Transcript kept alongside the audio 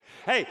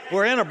Hey,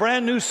 we're in a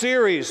brand new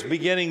series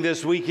beginning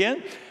this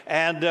weekend,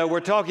 and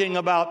we're talking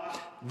about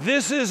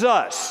This Is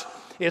Us.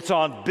 It's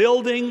on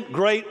building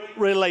great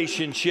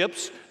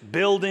relationships,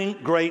 building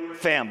great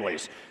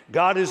families.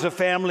 God is a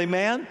family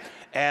man,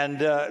 and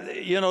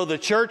the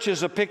church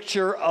is a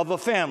picture of a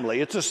family.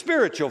 It's a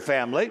spiritual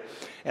family,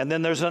 and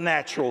then there's a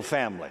natural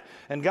family.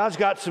 And God's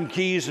got some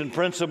keys and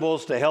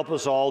principles to help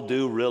us all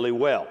do really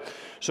well.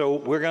 So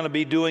we're going to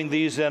be doing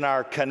these in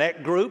our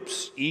Connect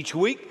groups each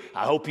week.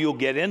 I hope you'll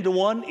get into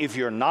one if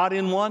you're not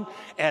in one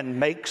and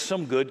make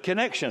some good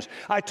connections.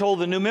 I told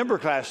the new member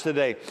class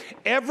today,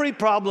 every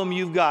problem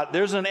you've got,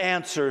 there's an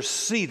answer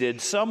seated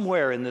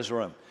somewhere in this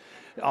room.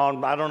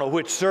 On I don't know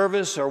which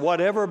service or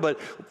whatever,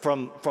 but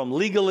from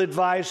legal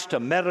advice to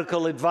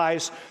medical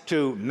advice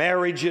to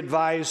marriage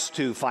advice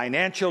to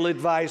financial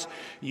advice,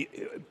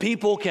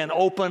 people can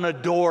open a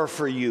door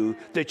for you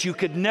that you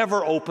could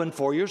never open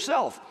for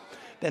yourself.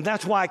 And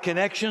that's why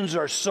connections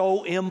are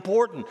so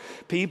important.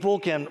 People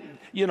can,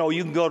 you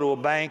can go to a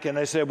bank and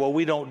they say, well,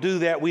 we don't do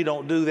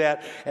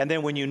that. And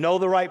then when you know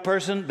the right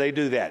person, they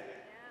do that.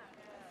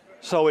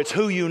 So it's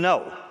who you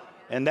know.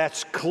 And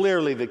that's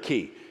clearly the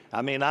key.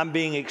 I mean, I'm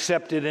being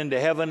accepted into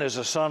heaven as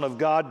a son of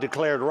God,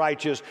 declared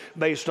righteous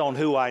based on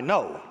who I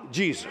know,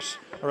 Jesus,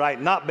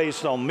 right? Not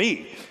based on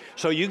me.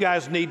 So you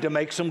guys need to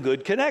make some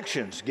good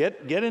connections.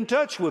 Get in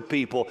touch with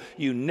people.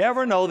 You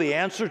never know, the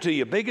answer to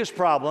your biggest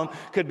problem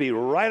could be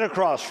right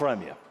across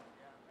from you.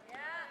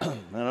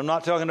 And I'm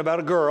not talking about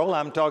a girl.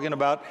 I'm talking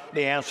about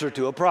the answer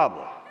to a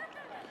problem.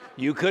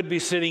 You could be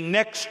sitting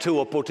next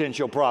to a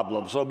potential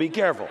problem, so be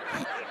careful.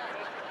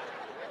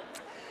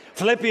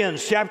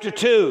 Philippians chapter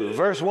 2,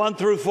 verse 1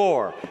 through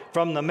 4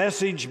 from the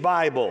Message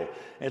Bible.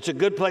 It's a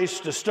good place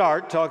to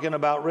start talking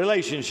about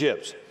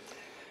relationships.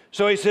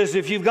 So he says,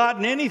 if you've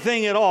gotten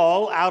anything at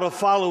all out of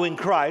following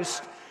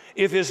Christ,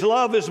 if his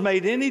love has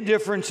made any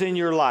difference in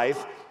your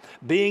life,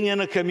 being in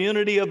a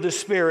community of the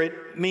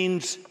Spirit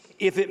means,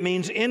 if it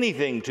means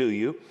anything to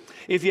you,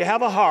 if you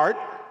have a heart,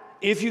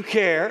 if you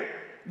care,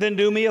 then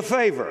do me a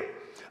favor.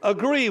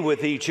 Agree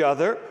with each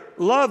other,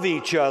 love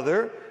each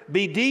other,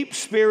 be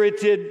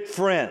deep-spirited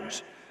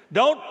friends.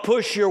 Don't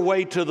push your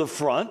way to the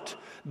front.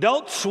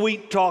 Don't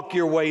sweet-talk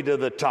your way to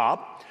the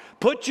top.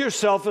 Put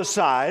yourself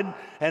aside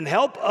and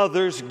help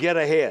others get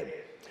ahead.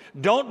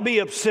 Don't be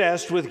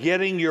obsessed with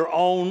getting your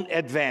own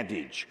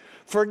advantage.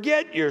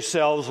 Forget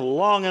yourselves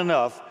long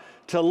enough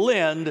to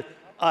lend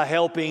a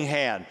helping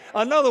hand.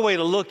 Another way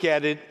to look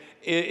at it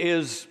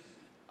is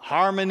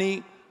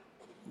harmony,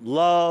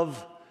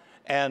 love,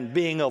 and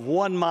being of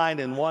one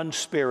mind and one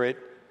spirit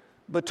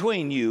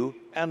between you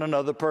and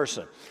another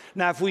person.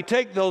 Now, if we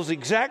take those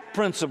exact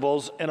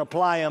principles and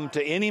apply them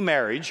to any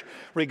marriage,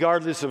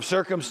 regardless of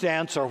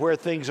circumstance or where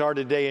things are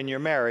today in your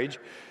marriage,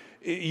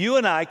 you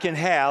and I can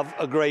have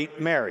a great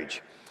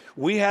marriage.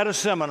 We had a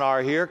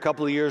seminar here a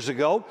couple of years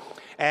ago,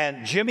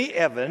 and Jimmy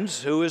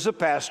Evans, who is a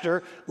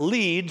pastor,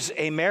 leads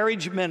a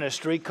marriage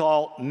ministry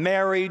called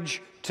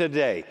Marriage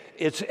Today.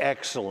 It's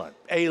excellent,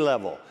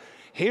 A-level.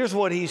 Here's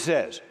what he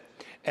says,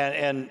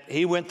 and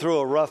he went through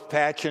a rough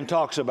patch and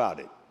talks about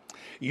it.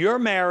 Your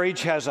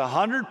marriage has a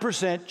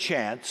 100%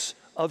 chance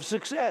of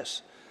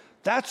success.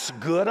 That's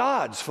good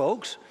odds,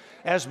 folks.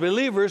 As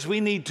believers, we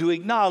need to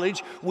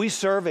acknowledge we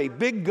serve a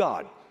big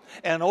God.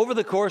 And over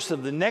the course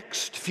of the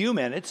next few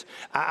minutes,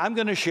 I'm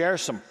going to share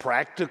some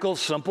practical,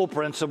 simple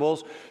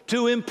principles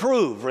to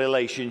improve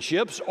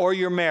relationships or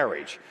your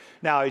marriage.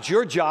 Now, it's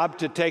your job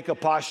to take a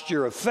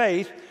posture of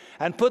faith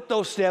and put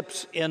those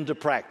steps into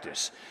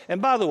practice.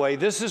 And by the way,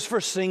 this is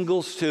for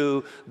singles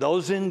too,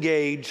 those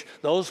engaged,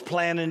 those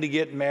planning to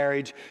get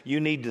married. You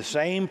need the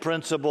same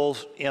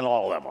principles in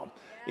all of them.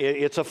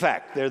 It's a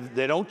fact.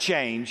 They don't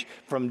change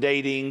from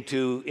dating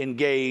to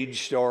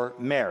engaged or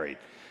married.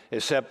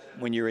 Except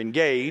when you're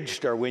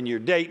engaged or when you're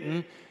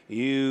dating,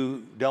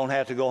 you don't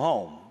have to go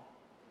home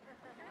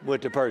with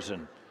the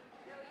person.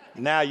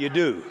 Now you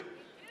do.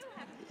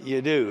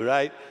 You do,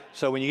 right?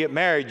 So when you get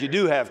married, you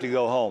do have to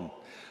go home.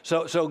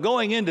 So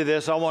going into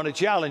this, I want to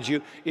challenge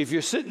you. If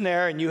you're sitting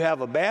there and you have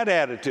a bad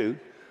attitude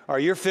or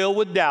you're filled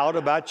with doubt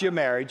about your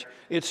marriage,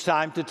 it's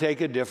time to take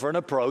a different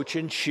approach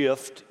and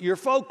shift your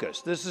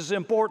focus. This is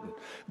important.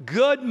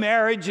 Good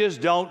marriages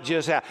don't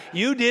just happen.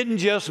 You didn't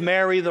just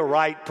marry the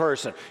right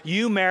person.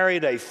 You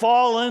married a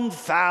fallen,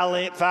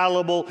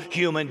 fallible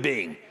human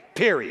being,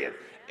 period.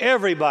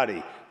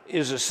 Everybody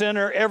is a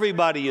sinner.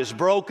 Everybody is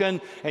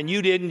broken, and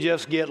you didn't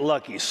just get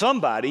lucky.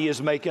 Somebody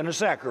is making a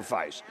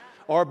sacrifice.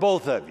 Or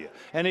both of you.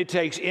 And it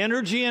takes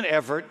energy and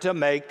effort to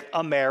make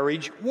a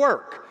marriage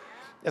work.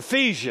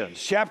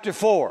 Ephesians chapter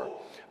 4,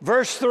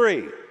 verse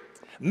 3.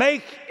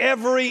 Make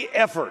every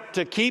effort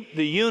to keep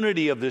the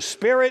unity of the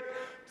Spirit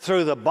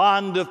through the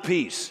bond of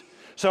peace.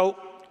 So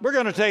we're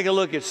going to take a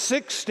look at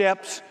 6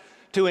 steps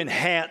to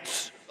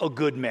enhance a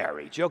good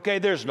marriage. Okay,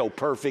 there's no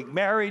perfect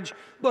marriage,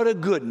 but a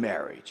good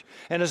marriage.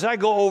 And as I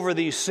go over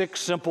these 6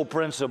 simple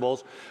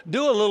principles,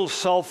 do a little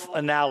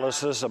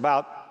self-analysis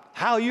about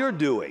how you're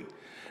doing.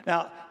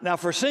 Now,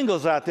 for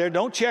singles out there,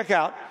 don't check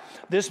out.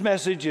 This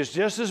message is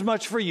just as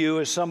much for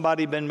you as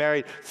somebody been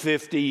married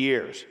 50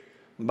 years.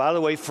 And by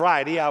the way,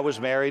 Friday I was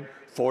married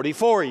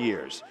 44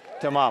 years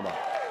to Mama.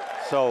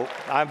 So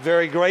I'm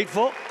very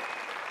grateful.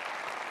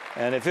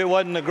 And if it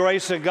wasn't the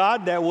grace of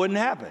God, that wouldn't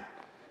happen.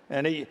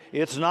 And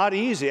it's not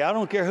easy. I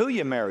don't care who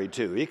you're married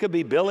to. It could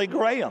be Billy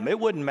Graham. It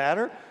wouldn't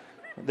matter.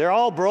 They're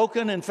all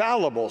broken and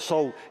fallible.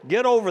 So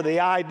get over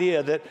the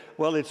idea that,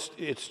 well,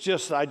 it's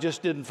just, I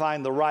just didn't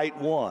find the right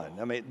one.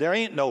 I mean, there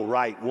ain't no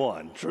right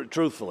one,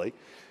 truthfully.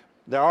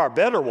 There are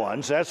better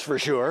ones, that's for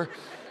sure.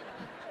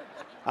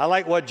 I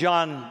like what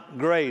John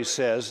Gray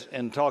says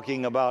in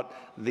talking about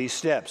these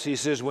steps. He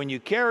says, when you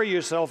carry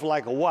yourself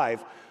like a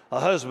wife, a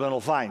husband will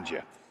find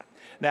you.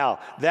 Now,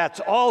 that's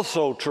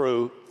also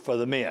true for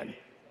the men.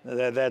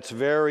 That's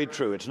very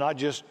true. It's not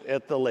just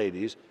at the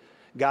ladies.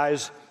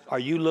 Guys, are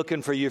you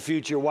looking for your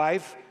future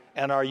wife?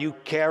 And are you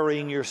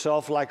carrying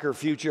yourself like her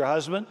future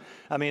husband?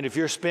 I mean, if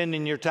you're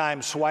spending your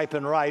time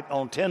swiping right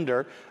on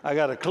Tinder, I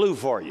got a clue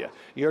for you.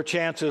 Your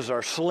chances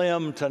are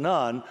slim to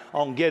none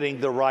on getting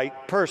the right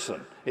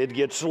person. It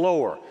gets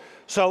lower.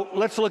 So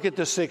let's look at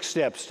the 6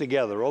 steps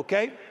together,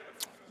 okay?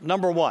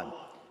 Number 1,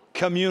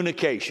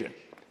 communication.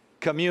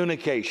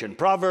 Communication.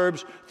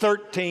 Proverbs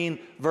 13,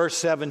 verse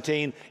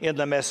 17 in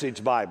the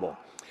Message Bible.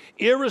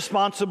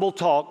 Irresponsible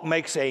talk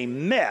makes a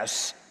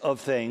mess of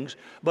things,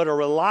 but a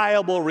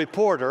reliable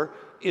reporter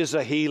is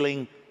a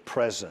healing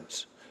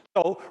presence.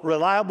 So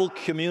reliable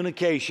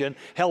communication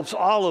helps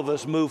all of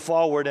us move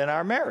forward in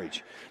our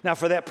marriage. Now,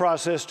 for that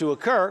process to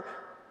occur,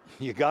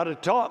 you got to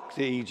talk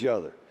to each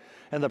other.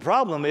 And the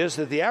problem is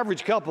that the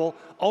average couple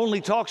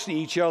only talks to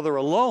each other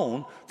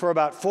alone for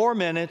about 4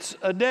 minutes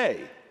a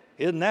day.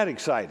 Isn't that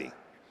exciting?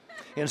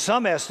 In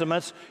some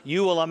estimates,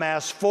 you will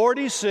amass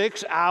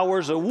 46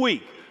 hours a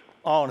week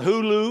on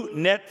Hulu,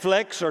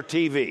 Netflix, or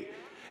TV.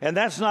 And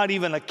that's not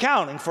even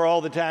accounting for all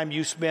the time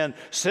you spend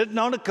sitting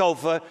on a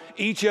sofa,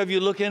 each of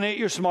you looking at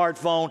your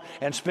smartphone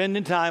and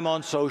spending time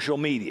on social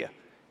media.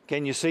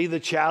 Can you see the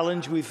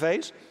challenge we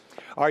face?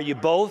 Are you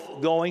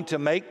both going to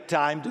make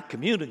time to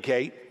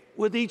communicate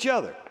with each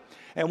other?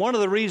 And one of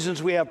the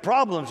reasons we have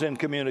problems in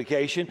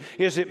communication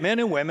is that men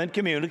and women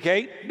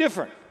communicate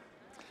different.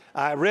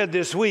 I read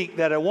this week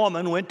that a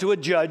woman went to a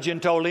judge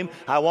and told him,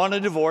 I want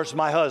to divorce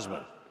my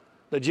husband.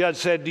 The judge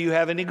said, do you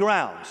have any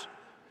grounds?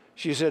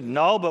 She said,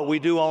 no, but we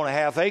do own a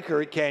 ½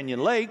 acre at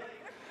Canyon Lake.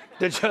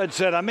 The judge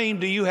said,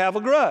 do you have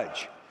a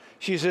grudge?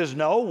 She says,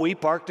 no, we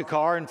parked a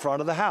car in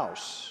front of the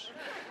house.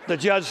 The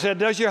judge said,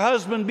 does your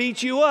husband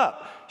beat you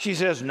up? She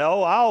says,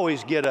 no, I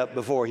always get up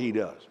before he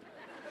does.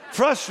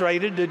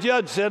 Frustrated, the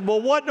judge said,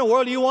 well, what in the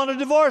world do you want a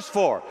divorce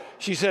for?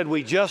 She said,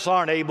 we just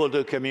aren't able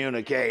to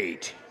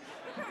communicate.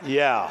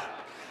 Yeah.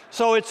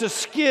 So it's a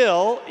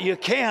skill you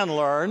can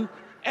learn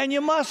and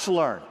you must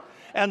learn.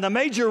 And the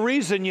major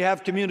reason you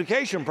have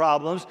communication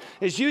problems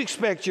is you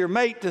expect your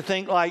mate to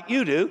think like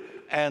you do,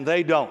 and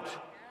they don't.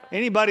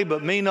 Anybody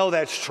but me know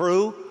that's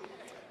true?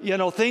 You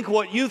know, think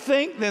what you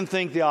think, then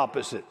think the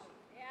opposite.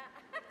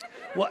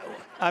 Well,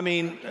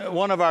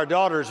 one of our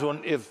daughters,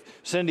 if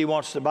Cindy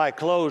wants to buy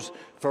clothes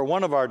for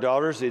one of our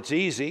daughters, it's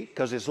easy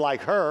because it's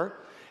like her.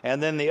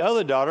 And then the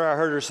other daughter, I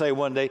heard her say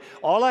one day,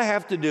 all I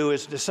have to do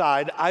is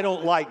decide I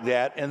don't like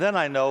that, and then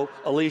I know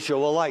Alicia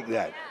will like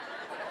that.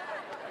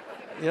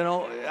 You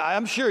know,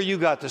 I'm sure you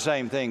got the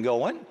same thing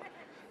going.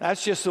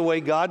 That's just the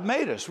way God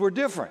made us. We're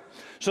different.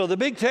 So the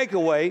big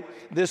takeaway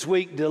this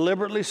week,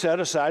 deliberately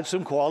set aside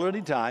some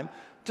quality time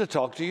to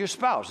talk to your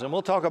spouse. And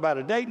we'll talk about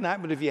a date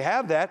night, but if you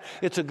have that,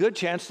 it's a good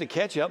chance to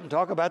catch up and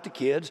talk about the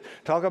kids,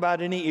 talk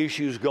about any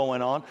issues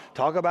going on,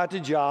 talk about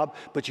the job,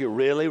 but you're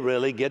really,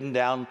 really getting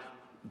down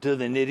to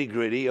the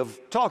nitty-gritty of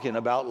talking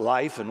about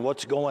life and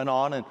what's going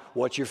on and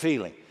what you're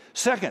feeling.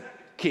 Second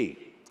key,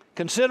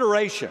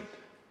 consideration.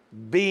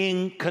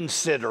 Being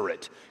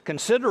considerate.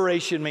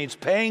 Consideration means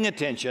paying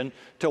attention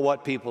to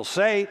what people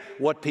say,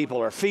 what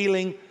people are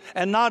feeling,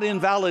 and not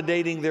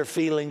invalidating their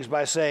feelings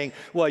by saying,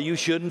 well, you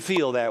shouldn't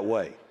feel that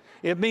way.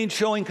 It means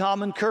showing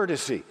common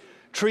courtesy,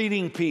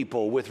 treating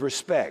people with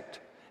respect,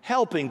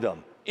 helping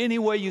them any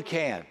way you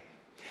can.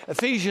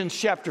 Ephesians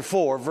chapter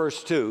 4,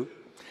 verse 2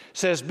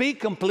 says, be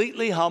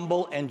completely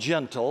humble and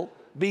gentle,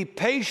 be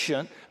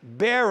patient,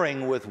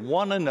 bearing with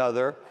one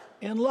another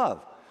in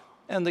love.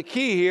 And the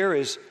key here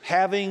is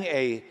having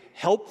a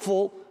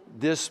helpful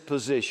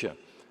disposition.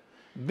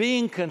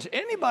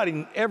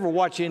 Anybody ever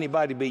watch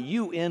anybody be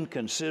you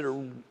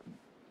inconsiderate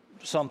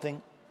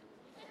something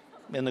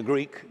in the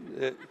Greek?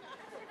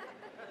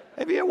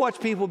 Have you ever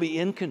watched people be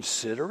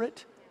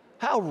inconsiderate?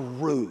 How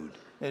rude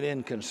and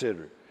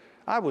inconsiderate.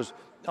 I was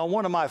on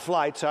one of my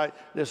flights,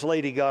 this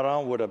lady got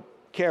on with a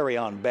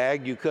carry-on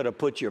bag you could have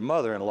put your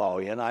mother-in-law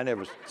in. I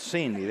never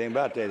seen anything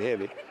about that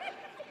heavy.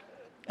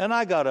 And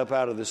I got up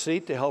out of the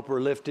seat to help her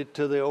lift it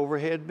to the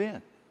overhead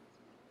bin.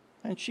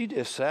 And she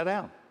just sat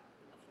down.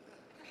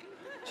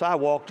 So I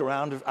walked right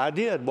around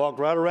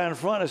in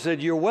front. I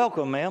said, you're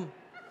welcome, ma'am.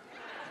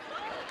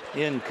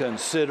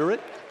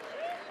 Inconsiderate.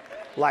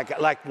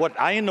 Like what?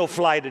 I ain't no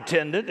flight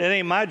attendant. It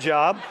ain't my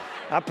job.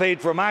 I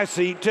paid for my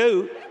seat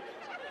too.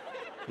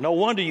 No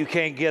wonder you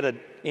can't get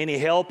any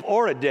help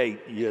or a date.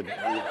 Yeah.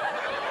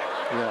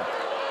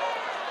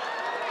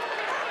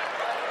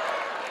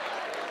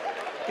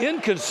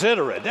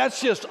 Inconsiderate.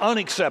 That's just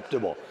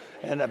unacceptable.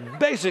 And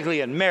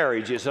basically in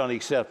marriage, it's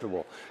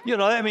unacceptable. You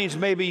know, that means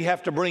maybe you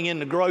have to bring in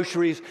the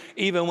groceries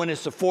even when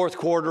it's the fourth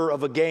quarter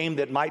of a game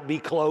that might be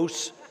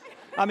close.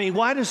 I mean,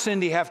 why does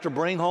Cindy have to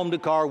bring home the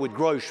car with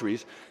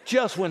groceries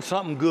just when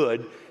something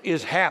good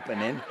is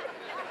happening?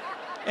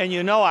 And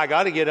you know I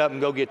got to get up and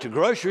go get the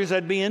groceries.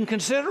 That'd be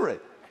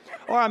inconsiderate.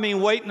 Or, I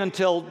mean, waiting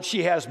until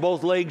she has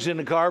both legs in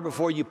the car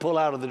before you pull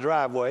out of the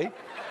driveway.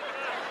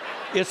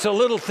 It's the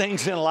little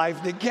things in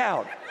life that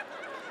count.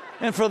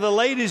 And for the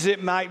ladies,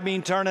 it might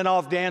mean turning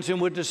off Dancing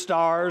with the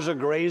Stars or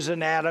Grey's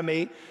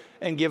Anatomy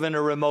and giving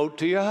a remote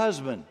to your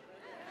husband.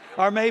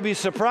 Or maybe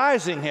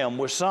surprising him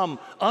with some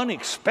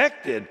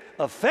unexpected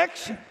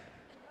affection.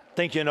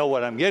 Think you know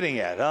what I'm getting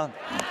at, huh?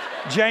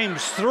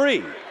 James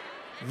 3,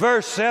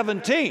 verse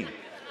 17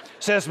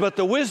 says, "But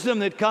the wisdom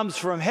that comes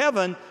from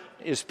heaven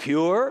is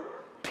pure,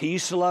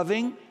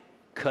 peace-loving,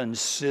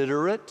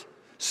 considerate,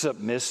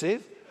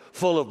 submissive,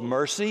 full of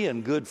mercy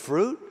and good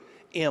fruit,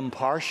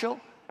 impartial,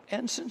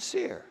 and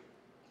sincere."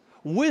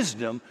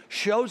 Wisdom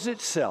shows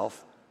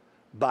itself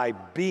by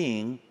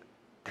being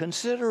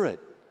considerate.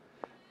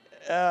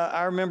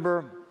 I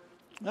remember,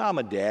 I'm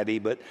a daddy,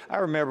 but I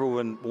remember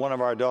when one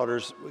of our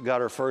daughters got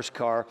her first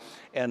car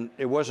and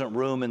there wasn't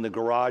room in the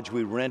garage.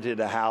 We rented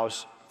a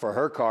house for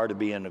her car to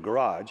be in the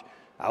garage.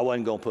 I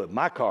wasn't going to put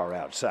my car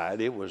outside.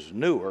 It was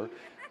newer.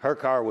 Her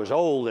car was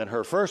old in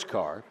her first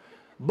car.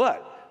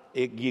 But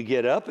you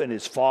get up and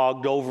it's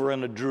fogged over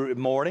in the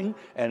morning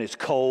and it's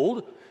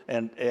cold.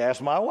 And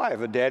ask my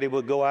wife, if Daddy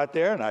would go out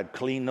there and I'd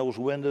clean those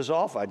windows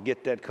off, I'd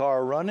get that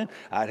car running,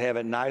 I'd have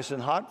it nice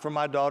and hot for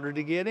my daughter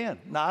to get in.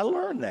 Now, I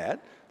learned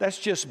that. That's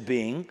just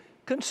being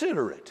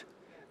considerate.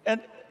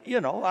 And, you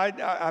know,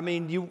 I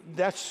mean,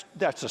 that's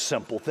a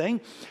simple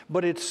thing,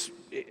 but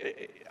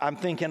I'm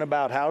thinking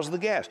about how's the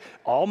gas.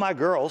 All my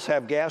girls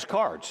have gas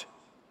cards.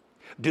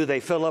 Do they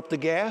fill up the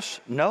gas?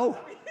 No.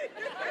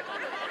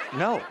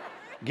 No.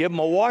 Give them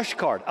a wash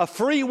card, a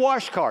free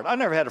wash card. I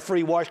never had a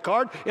free wash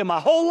card in my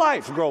whole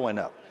life growing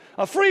up.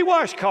 A free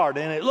wash card,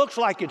 and it looks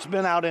like it's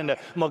been out in the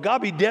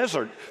Mojave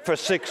Desert for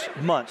 6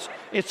 months.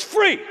 It's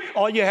free.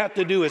 All you have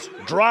to do is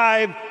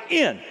drive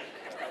in.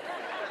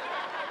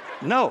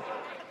 No.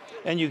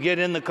 And you get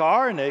in the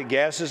car, and the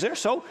gas is there.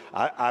 So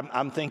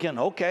I'm thinking,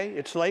 okay,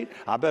 it's late.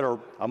 I'm going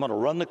to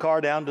run the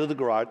car down to the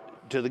garage,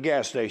 to the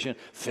gas station,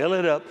 fill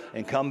it up,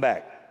 and come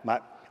back.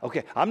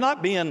 I'm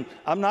not being.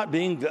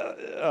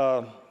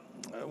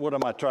 What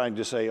am I trying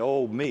to say?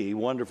 Oh, me,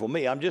 wonderful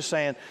me. I'm just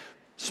saying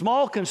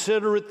small,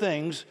 considerate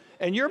things,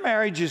 and your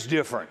marriage is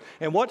different.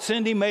 And what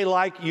Cindy may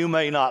like, you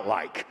may not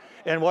like.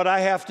 And what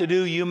I have to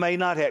do, you may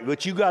not have.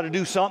 But you got to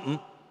do something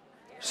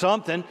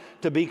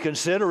to be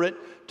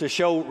considerate, to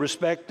show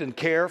respect and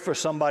care for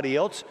somebody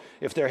else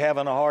if they're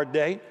having a hard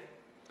day.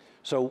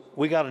 So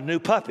we got a new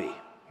puppy.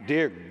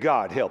 Dear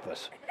God, help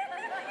us.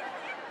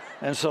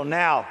 And so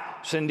now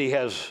Cindy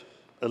has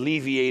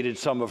alleviated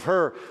some of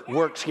her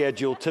work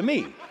schedule to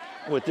me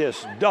with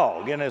this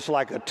dog, and it's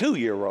like a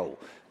 2-year-old.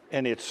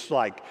 And it's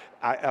like,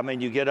 I mean,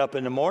 you get up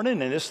in the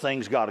morning and this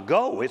thing's got to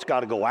go. It's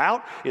got to go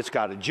out. It's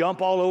got to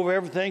jump all over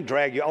everything,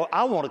 drag you. Oh,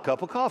 I want a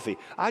cup of coffee.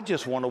 I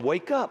just want to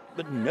wake up.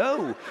 But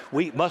no,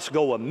 we must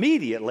go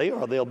immediately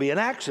or there'll be an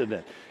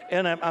accident.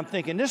 And I'm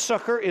thinking, this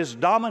sucker is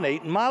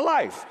dominating my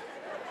life.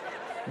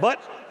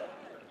 But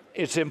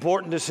it's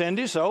important to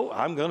Cindy, so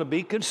I'm going to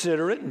be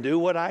considerate and do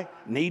what I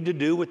need to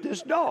do with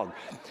this dog.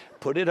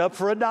 Put it up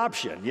for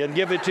adoption. You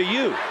give it to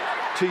you.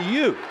 To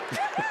you.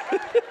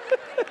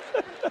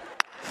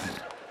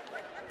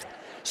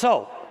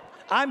 So,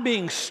 I'm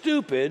being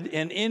stupid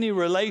in any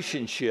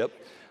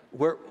relationship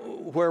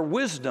where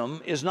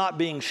wisdom is not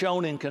being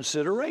shown in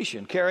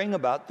consideration, caring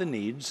about the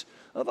needs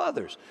of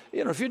others.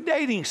 You know, if you're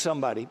dating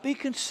somebody, be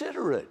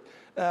considerate.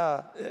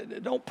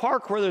 Don't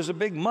park where there's a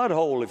big mud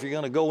hole if you're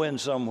going to go in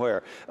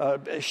somewhere.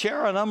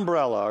 Share an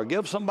umbrella or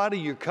give somebody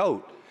your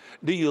coat.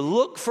 Do you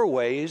look for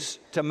ways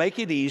to make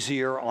it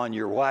easier on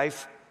your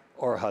wife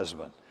or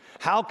husband?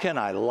 How can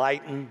I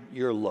lighten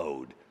your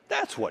load?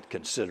 That's what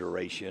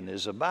consideration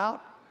is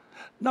about.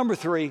 Number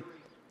 3,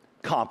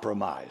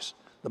 compromise.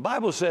 The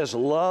Bible says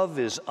love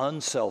is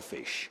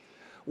unselfish.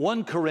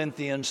 1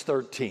 Corinthians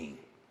 13,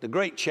 the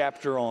great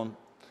chapter on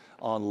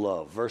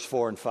love, verse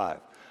 4 and 5.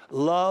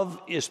 Love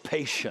is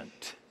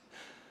patient.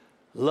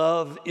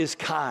 Love is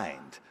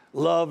kind.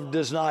 Love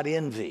does not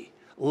envy.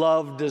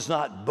 Love does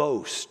not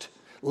boast.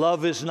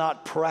 Love is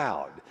not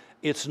proud.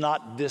 It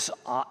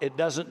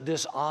doesn't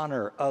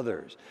dishonor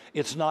others.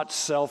 It's not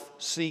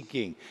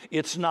self-seeking.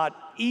 It's not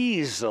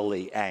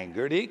easily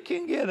angered. It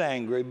can get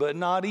angry, but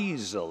not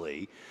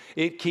easily.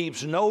 It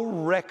keeps no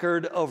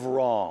record of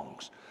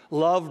wrongs.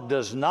 Love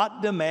does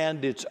not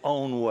demand its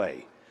own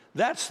way.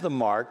 That's the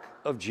mark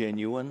of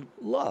genuine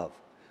love.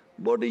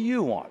 What do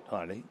you want,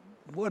 honey?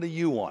 What do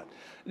you want?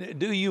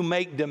 Do you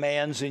make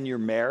demands in your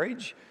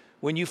marriage?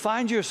 When you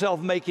find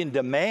yourself making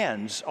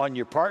demands on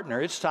your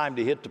partner, it's time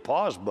to hit the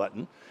pause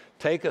button.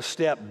 Take a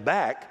step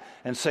back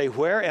and say,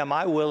 where am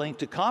I willing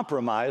to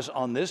compromise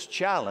on this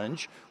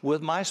challenge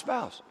with my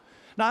spouse?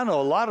 Now, I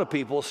know a lot of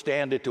people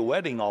stand at the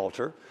wedding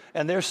altar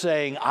and they're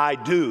saying, I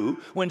do,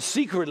 when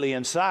secretly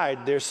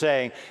inside they're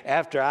saying,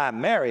 after I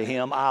marry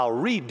him, I'll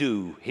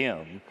redo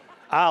him.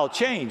 I'll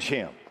change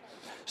him.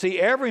 See,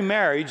 every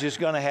marriage is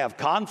going to have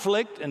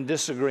conflict and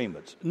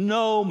disagreements,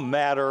 no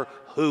matter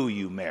who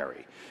you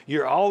marry.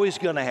 You're always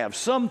going to have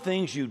some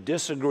things you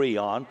disagree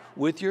on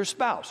with your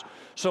spouse.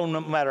 So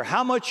no matter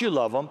how much you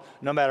love them,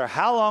 no matter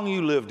how long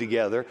you live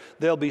together,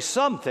 there'll be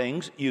some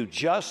things you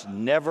just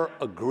never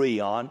agree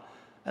on,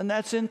 and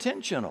that's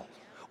intentional.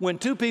 When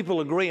two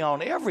people agree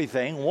on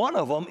everything, one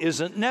of them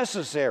isn't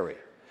necessary.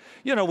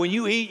 You know, when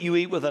you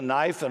eat with a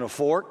knife and a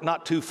fork,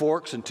 not two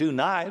forks and two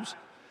knives.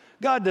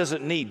 God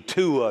doesn't need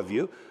two of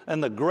you,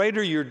 and the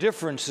greater your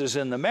differences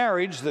in the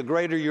marriage, the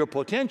greater your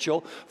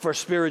potential for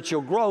spiritual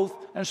growth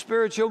and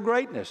spiritual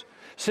greatness.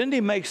 Cindy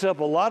makes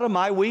up a lot of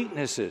my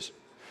weaknesses.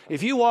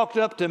 If you walked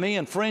up to me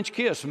and French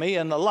kissed me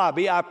in the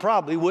lobby, I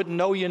probably wouldn't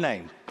know your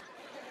name.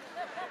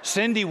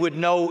 Cindy would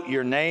know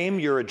your name,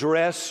 your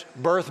address,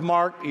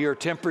 birthmark, your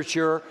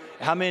temperature,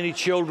 how many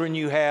children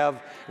you have,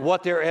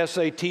 what their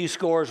SAT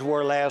scores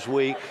were last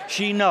week.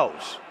 She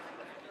knows.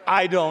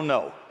 I don't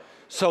know.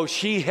 So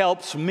she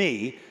helps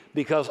me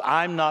because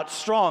I'm not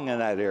strong in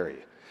that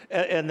area.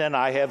 And then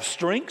I have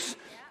strengths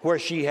where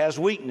she has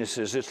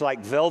weaknesses. It's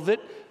like velvet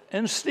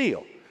and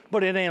steel.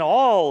 But it ain't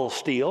all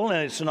steel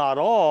and it's not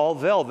all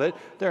velvet.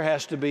 There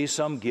has to be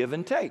some give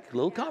and take, a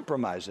little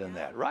compromise in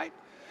that, right?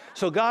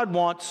 So God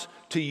wants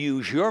to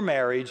use your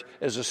marriage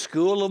as a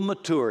school of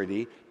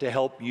maturity to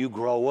help you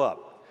grow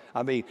up.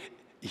 I mean,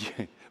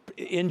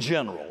 in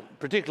general,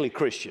 particularly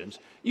Christians,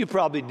 you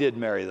probably did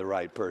marry the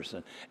right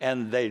person,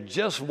 and they're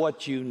just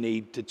what you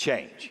need to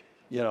change.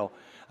 You know,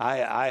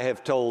 I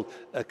have told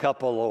a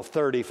couple of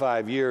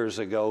 35 years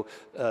ago,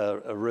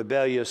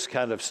 rebellious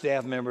kind of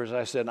staff members,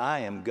 I said, I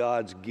am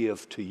God's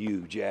gift to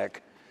you,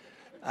 Jack.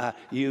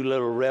 You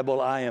little rebel,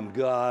 I am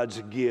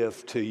God's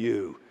gift to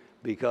you.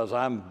 Because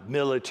I'm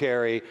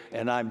military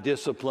and I'm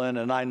disciplined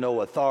and I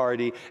know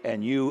authority,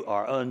 and you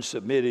are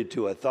unsubmitted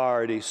to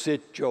authority.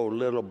 Sit your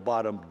little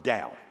bottom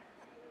down.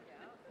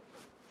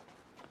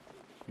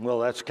 Well,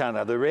 that's kind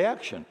of the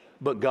reaction.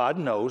 But God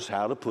knows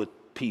how to put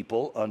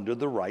people under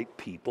the right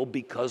people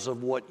because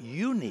of what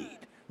you need,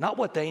 not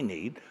what they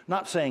need.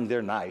 Not saying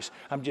they're nice.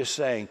 I'm just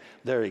saying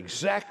they're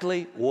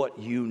exactly what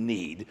you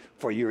need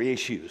for your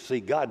issues. See,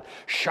 God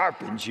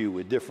sharpens you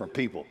with different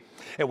people.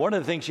 And one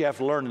of the things you have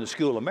to learn in the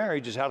school of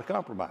marriage is how to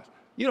compromise.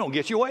 You don't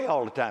get your way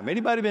all the time.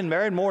 Anybody been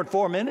married more than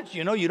 4 minutes?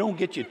 You know you don't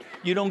get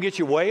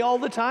your way all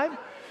the time.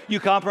 You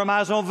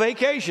compromise on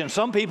vacation.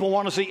 Some people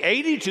want to see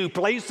 82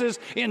 places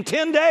in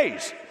 10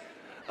 days.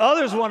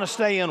 Others want to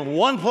stay in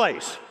one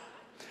place.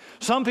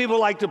 Some people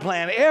like to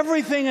plan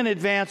everything in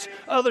advance.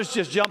 Others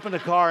just jump in the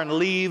car and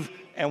leave,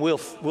 and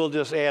we'll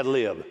just ad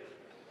lib.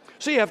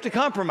 So you have to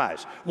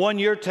compromise. 1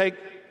 year take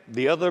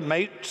the other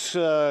mate's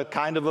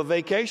kind of a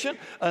vacation.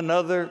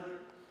 Another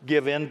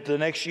give in the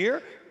next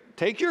year.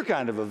 Take your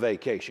kind of a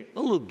vacation.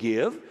 A little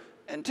give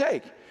and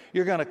take.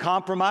 You're going to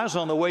compromise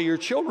on the way your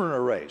children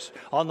are raised,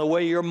 on the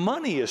way your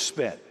money is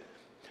spent.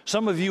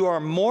 Some of you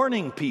are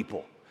morning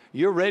people.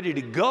 You're ready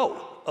to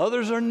go.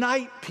 Others are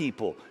night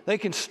people. They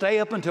can stay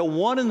up until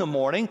 1 in the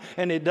morning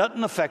and it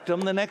doesn't affect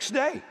them the next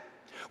day.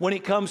 When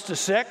it comes to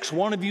sex,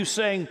 one of you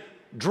saying,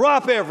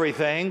 drop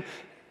everything,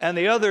 and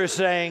the other is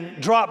saying,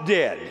 drop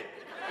dead.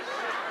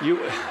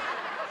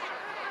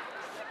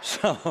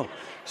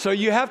 So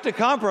you have to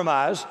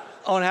compromise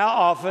on how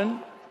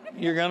often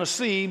you're going to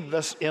see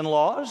the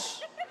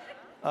in-laws,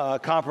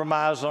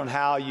 compromise on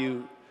how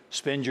you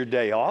spend your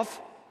day off.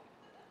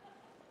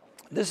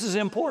 This is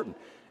important.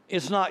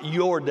 It's not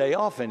your day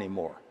off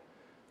anymore.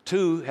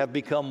 Two have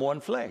become one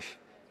flesh.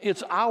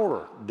 It's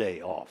our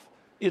day off.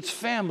 It's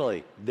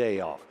family day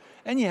off.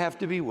 And you have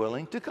to be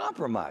willing to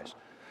compromise.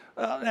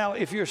 Now,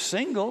 if you're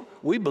single,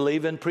 we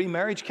believe in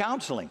pre-marriage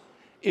counseling.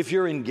 If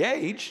you're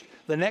engaged,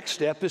 the next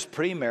step is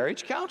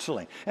pre-marriage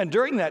counseling. And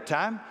during that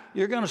time,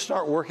 you're going to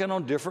start working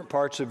on different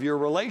parts of your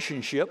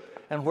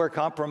relationship and where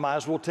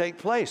compromise will take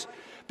place.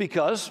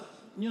 Because,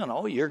 you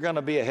know, you're going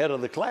to be ahead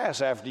of the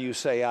class after you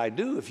say, I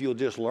do, if you'll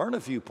just learn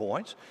a few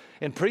points.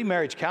 In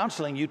pre-marriage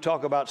counseling, you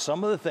talk about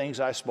some of the things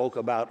I spoke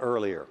about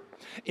earlier.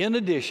 In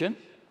addition,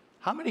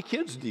 how many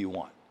kids do you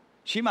want?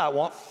 She might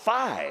want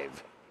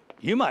 5.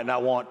 You might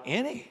not want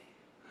any.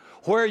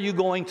 Where are you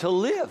going to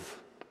live?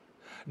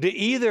 Do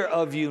either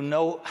of you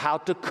know how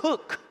to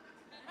cook?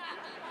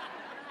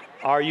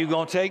 Are you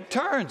going to take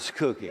turns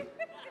cooking?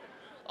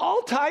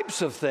 All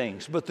types of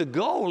things. But the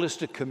goal is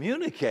to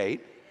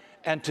communicate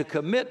and to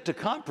commit to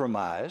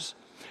compromise,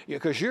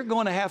 because you're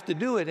going to have to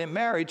do it in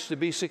marriage to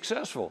be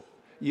successful.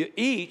 You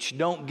each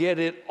don't get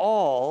it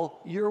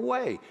all your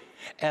way.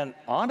 And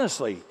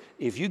honestly,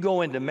 if you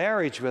go into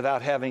marriage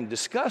without having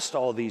discussed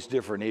all these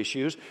different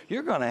issues,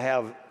 you're going to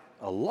have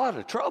a lot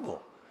of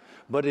trouble.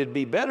 But it'd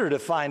be better to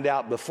find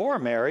out before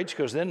marriage,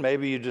 because then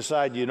maybe you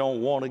decide you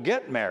don't want to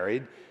get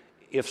married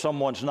if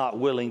someone's not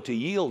willing to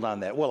yield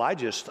on that. Well, I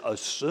just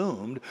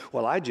assumed,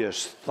 I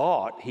just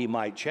thought he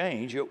might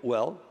change.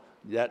 Well,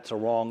 that's a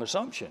wrong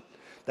assumption.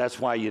 That's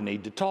why you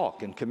need to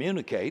talk and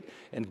communicate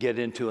and get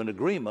into an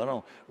agreement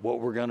on what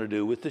we're going to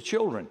do with the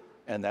children.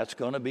 And that's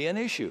going to be an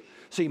issue.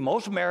 See,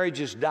 most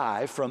marriages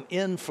die from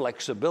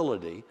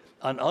inflexibility,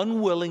 an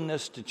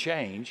unwillingness to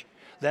change,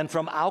 than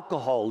from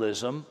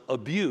alcoholism,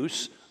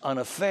 abuse, an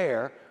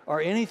affair,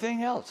 or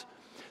anything else.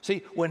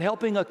 See, when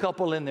helping a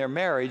couple in their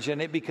marriage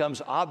and it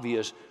becomes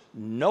obvious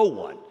no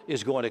one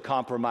is going to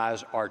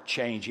compromise or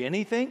change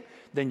anything,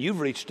 then you've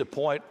reached a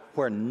point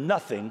where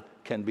nothing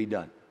can be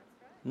done.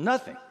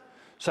 Nothing.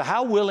 So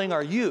how willing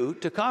are you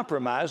to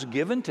compromise,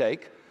 give and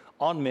take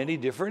on many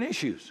different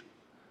issues?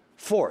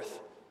 Fourth,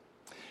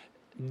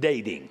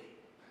 dating.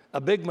 A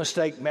big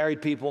mistake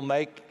married people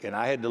make, and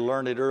I had to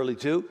learn it early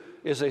too,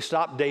 is they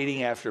stop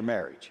dating after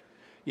marriage.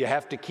 You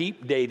have to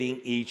keep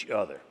dating each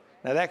other.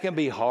 Now that can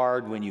be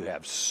hard when you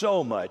have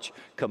so much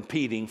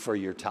competing for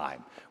your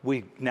time.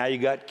 Now you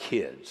got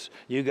kids,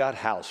 you got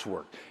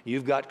housework,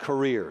 you've got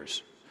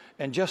careers,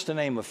 and just to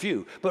name a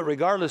few. But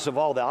regardless of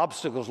all the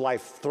obstacles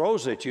life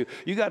throws at you,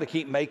 you got to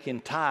keep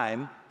making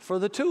time for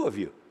the two of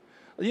you.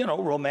 You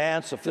know,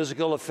 romance, a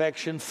physical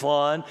affection,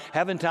 fun,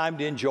 having time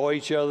to enjoy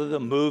each other, the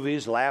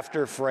movies,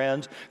 laughter,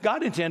 friends.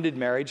 God intended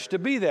marriage to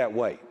be that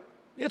way.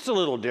 It's a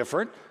little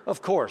different,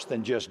 of course,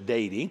 than just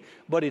dating,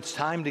 but it's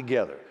time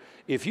together.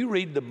 If you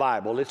read the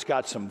Bible, it's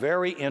got some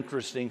very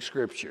interesting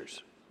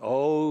scriptures.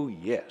 Oh,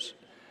 yes.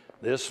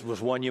 This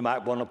was one you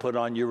might want to put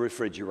on your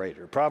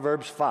refrigerator.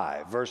 Proverbs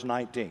 5, verse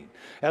 19.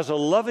 As a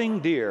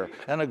loving deer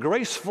and a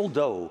graceful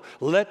doe,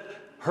 let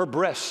her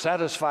breast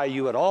satisfy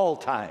you at all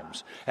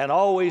times, and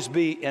always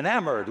be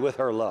enamored with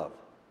her love.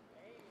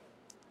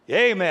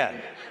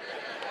 Amen.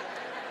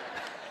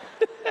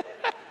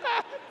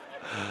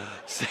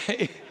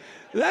 See,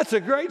 that's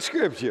a great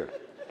scripture.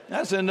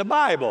 That's in the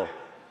Bible.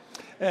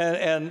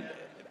 And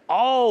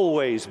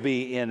always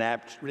be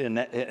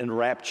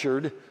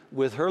enraptured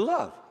with her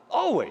love.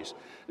 Always.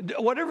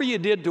 Whatever you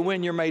did to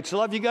win your mate's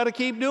love, you got to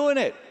keep doing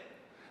it.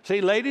 See,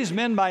 ladies,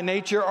 men by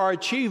nature are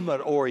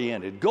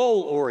achievement-oriented,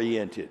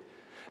 goal-oriented.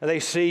 They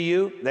see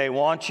you, they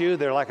want you,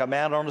 they're like a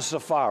man on a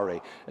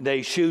safari.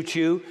 They shoot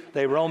you,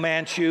 they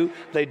romance you,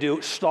 they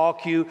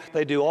stalk you,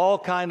 they do all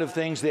kind of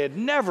things they'd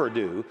never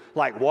do,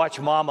 like watch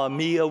Mamma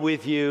Mia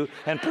with you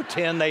and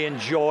pretend they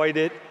enjoyed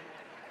it.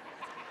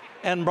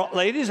 And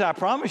ladies, I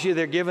promise you,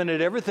 they're giving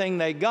it everything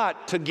they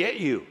got to get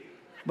you.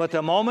 But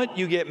the moment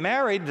you get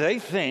married, they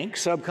think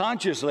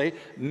subconsciously,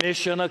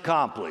 mission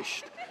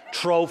accomplished.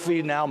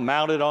 Trophy now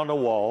mounted on the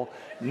wall.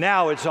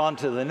 Now it's on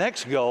to the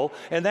next goal,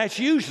 and that's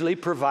usually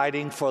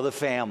providing for the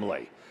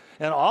family.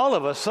 And all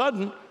of a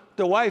sudden,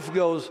 the wife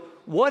goes,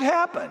 what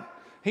happened?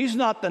 He's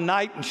not the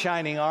knight in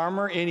shining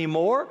armor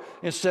anymore.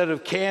 Instead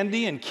of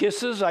candy and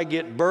kisses, I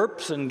get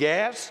burps and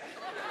gas.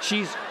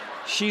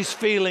 She's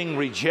feeling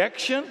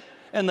rejection,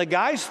 and the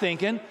guy's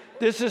thinking,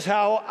 this is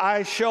how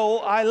I show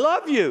I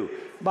love you,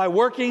 by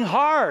working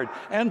hard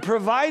and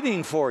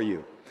providing for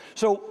you.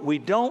 So we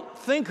don't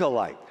think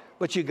alike,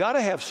 but you got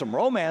to have some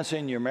romance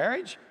in your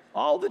marriage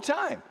all the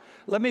time.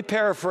 Let me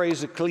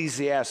paraphrase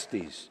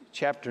Ecclesiastes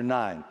chapter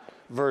 9,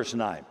 verse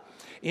 9.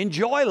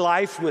 Enjoy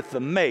life with the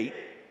mate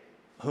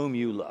whom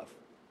you love.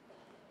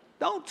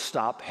 Don't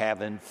stop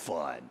having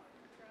fun.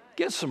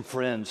 Get some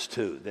friends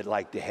too that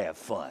like to have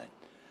fun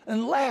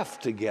and laugh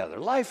together.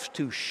 Life's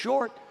too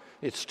short.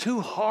 It's too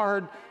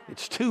hard.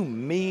 It's too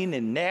mean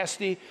and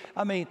nasty.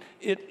 I mean,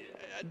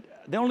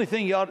 the only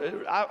thing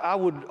I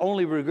would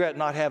only regret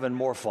not having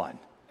more fun.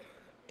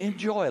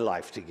 Enjoy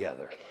life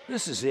together.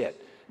 This is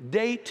it.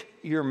 Date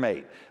your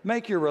mate.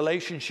 Make your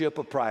relationship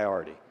a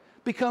priority.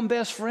 Become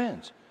best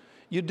friends.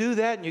 You do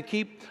that and you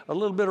keep a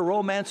little bit of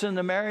romance in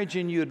the marriage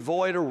and you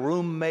avoid a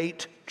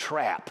roommate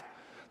trap.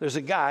 There's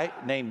a guy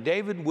named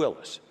David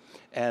Willis,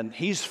 and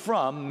he's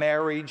from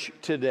Marriage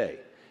Today.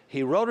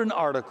 He wrote an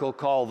article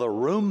called The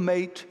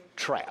Roommate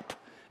Trap,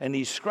 and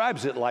he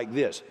describes it like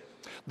this.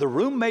 The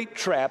roommate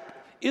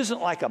trap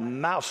isn't like a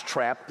mouse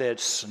trap that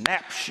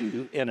snaps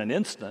you in an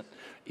instant.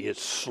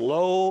 It's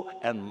slow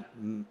and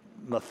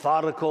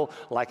methodical,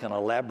 like an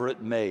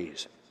elaborate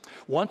maze.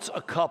 Once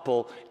a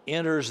couple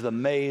enters the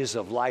maze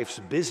of life's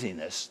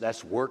busyness,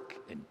 that's work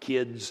and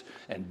kids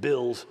and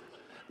bills,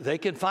 they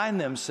can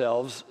find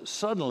themselves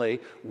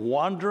suddenly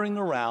wandering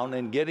around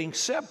and getting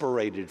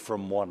separated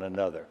from one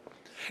another.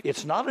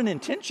 It's not an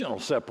intentional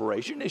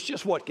separation. It's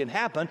just what can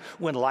happen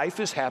when life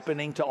is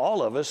happening to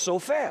all of us so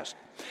fast.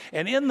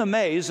 And in the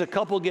maze, a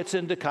couple gets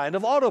into kind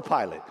of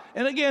autopilot.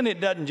 And again, it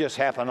doesn't just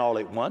happen all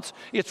at once.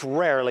 It's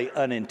rarely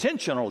an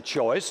intentional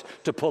choice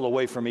to pull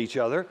away from each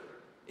other.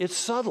 It's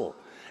subtle.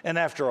 And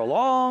after a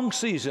long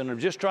season of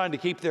just trying to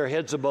keep their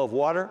heads above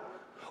water,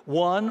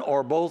 one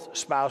or both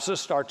spouses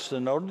starts to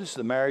notice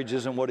the marriage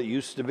isn't what it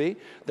used to be.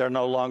 They're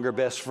no longer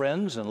best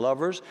friends and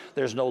lovers.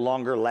 There's no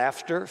longer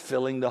laughter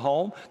filling the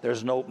home.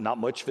 There's not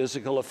much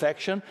physical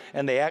affection.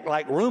 And they act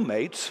like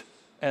roommates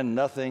and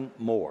nothing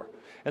more.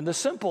 And the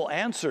simple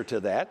answer to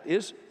that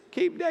is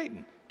keep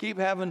dating. Keep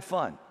having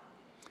fun.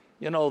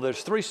 You know,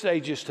 there's 3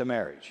 stages to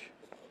marriage: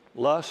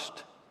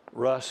 lust,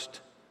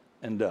 rust,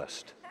 and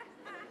dust.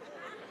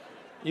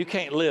 You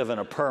can't live in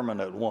a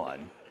permanent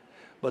one.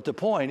 But the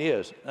point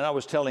is, and I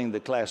was telling the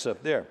class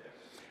up there,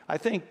 I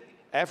think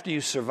after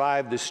you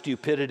survive the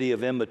stupidity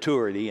of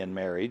immaturity in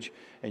marriage,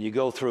 and you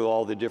go through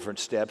all the different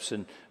steps,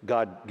 and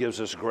God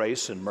gives us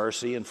grace and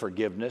mercy and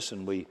forgiveness,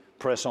 and we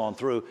press on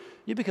through,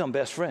 you become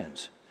best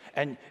friends.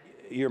 And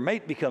your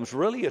mate becomes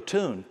really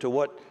attuned to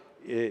what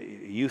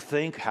you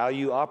think, how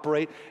you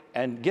operate,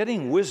 and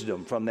getting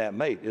wisdom from that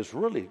mate is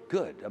really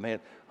good. I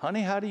mean,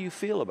 honey, how do you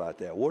feel about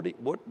that?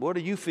 What are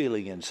you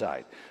feeling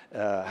inside?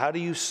 How do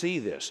you see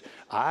this?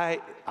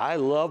 I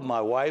love my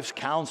wife's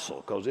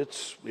counsel because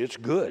it's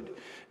good,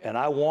 and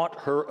I want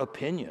her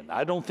opinion.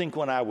 I don't think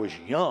when I was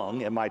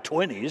young, in my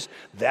 20s,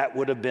 that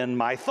would have been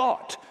my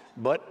thought,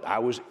 but I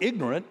was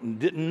ignorant and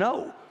didn't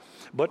know.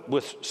 But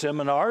with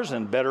seminars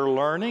and better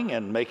learning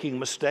and making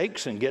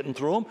mistakes and getting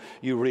through them,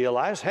 you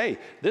realize, hey,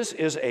 this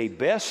is a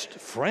best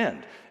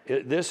friend.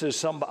 This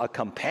is a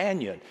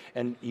companion.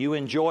 And you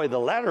enjoy the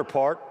latter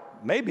part,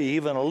 maybe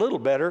even a little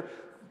better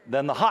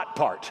than the hot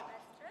part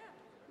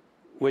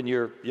when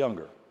you're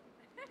younger.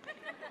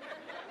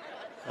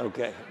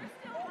 Okay.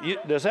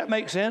 Does that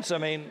make sense? I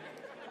mean,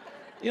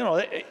 you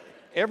know,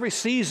 every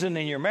season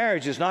in your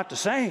marriage is not the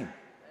same.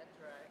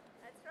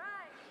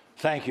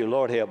 Thank you.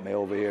 Lord, help me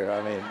over here.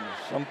 I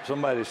mean,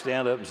 somebody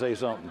stand up and say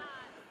something.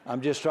 I'm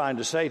just trying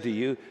to say to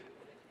you,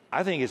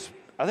 I think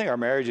our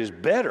marriage is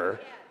better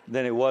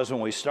than it was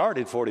when we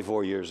started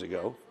 44 years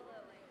ago.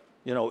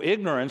 You know,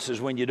 ignorance is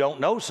when you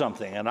don't know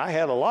something. And I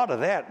had a lot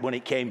of that when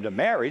it came to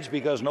marriage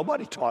because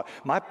nobody taught.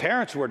 My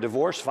parents were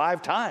divorced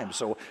 5 times,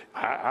 so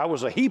I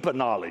was a heap of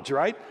knowledge,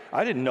 right?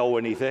 I didn't know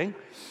anything,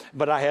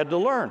 but I had to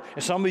learn.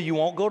 And some of you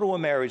won't go to a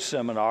marriage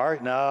seminar.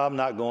 No, I'm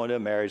not going to a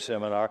marriage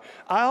seminar.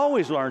 I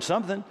always learn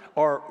something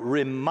or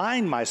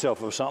remind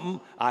myself of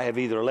something I have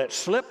either let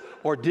slip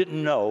or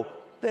didn't know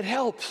that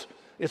helps.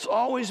 It's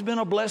always been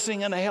a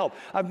blessing and a help.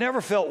 I've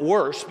never felt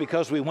worse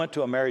because we went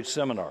to a marriage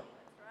seminar.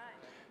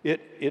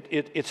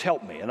 It's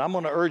helped me, and I'm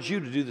going to urge you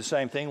to do the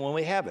same thing when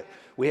we have it.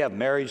 We have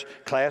marriage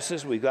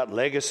classes. We've got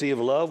Legacy of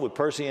Love with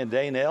Percy and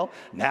Daynell,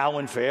 Now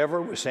and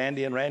Forever with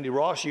Sandy and Randy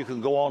Ross. You can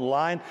go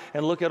online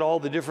and look at all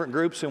the different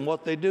groups and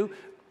what they do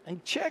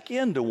and check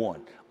into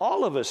one.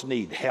 All of us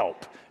need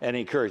help and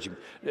encouragement.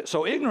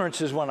 So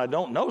ignorance is when I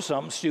don't know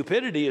something.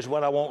 Stupidity is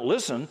when I won't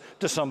listen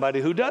to somebody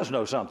who does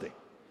know something.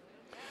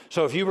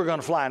 So if you were going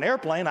to fly an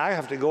airplane, I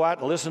have to go out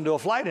and listen to a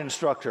flight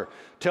instructor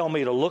tell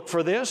me to look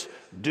for this,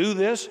 do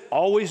this,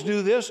 always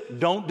do this,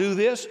 don't do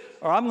this,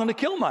 or I'm going to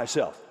kill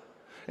myself.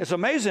 It's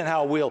amazing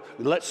how we'll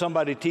let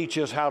somebody teach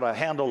us how to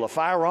handle a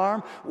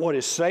firearm, what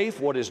is safe,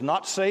 what is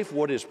not safe,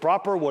 what is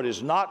proper, what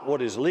is not,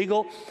 what is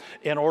legal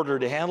in order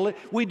to handle it.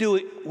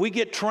 We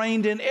get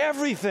trained in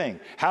everything.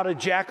 How to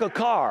jack a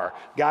car.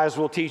 Guys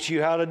will teach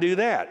you how to do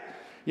that.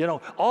 You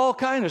know, all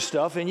kind of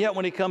stuff, and yet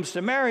when it comes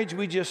to marriage,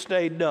 we just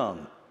stay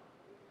dumb.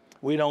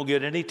 We don't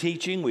get any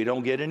teaching, we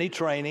don't get any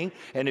training,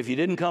 and if you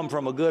didn't come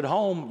from a good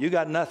home, you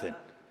got nothing.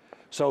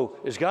 So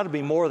it's got to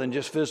be more than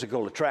just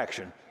physical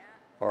attraction,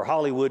 or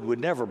Hollywood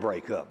would never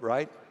break up,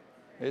 right?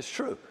 It's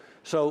true.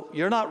 So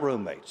you're not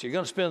roommates. You're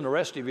going to spend the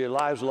rest of your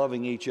lives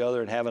loving each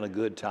other and having a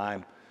good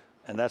time,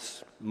 and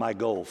that's my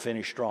goal,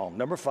 finish strong.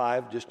 Number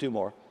 5, just 2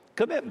 more,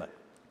 commitment.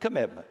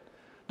 Commitment.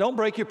 Don't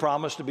break your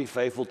promise to be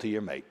faithful to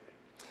your mate.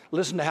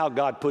 Listen to how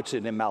God puts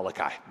it in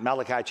Malachi.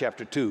 Malachi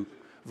chapter 2,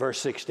 verse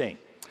 16.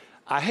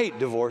 I hate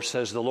divorce,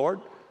 says the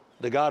Lord,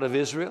 the God of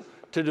Israel.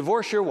 To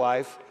divorce your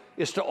wife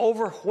is to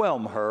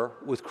overwhelm her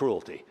with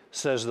cruelty,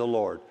 says the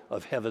Lord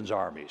of heaven's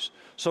armies.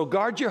 So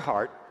guard your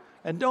heart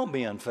and don't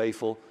be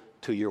unfaithful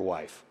to your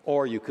wife,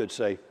 or you could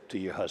say to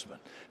your husband.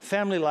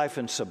 Family life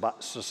in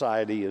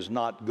society is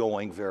not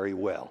going very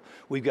well.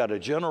 We've got a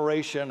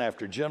generation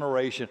after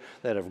generation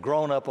that have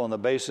grown up on the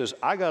basis,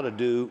 I got to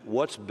do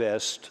what's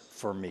best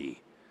for me.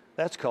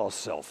 That's called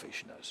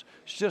selfishness.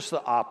 It's just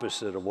the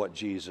opposite of what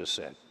Jesus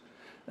said.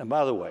 And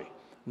by the way,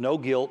 no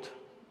guilt,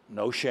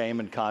 no shame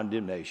and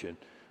condemnation.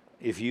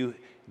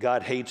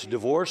 God hates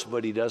divorce,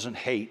 but he doesn't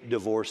hate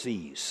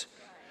divorcees.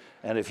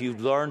 And if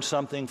you've learned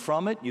something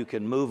from it, you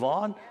can move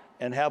on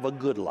and have a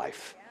good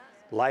life.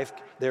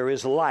 There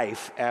is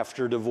life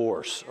after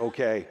divorce,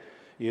 okay?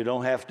 You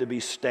don't have to be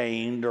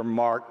stained or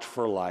marked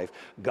for life.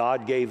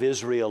 God gave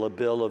Israel a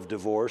bill of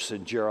divorce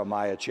in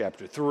Jeremiah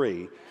chapter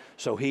 3,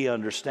 so he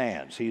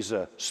understands. He's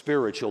a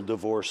spiritual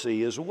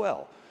divorcee as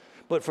well.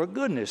 But for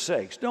goodness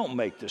sakes, don't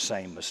make the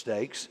same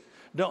mistakes.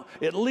 Don't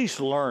at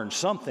least learn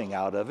something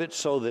out of it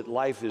so that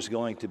life is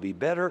going to be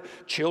better.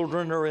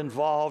 Children are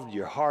involved,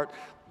 your heart.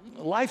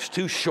 Life's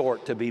too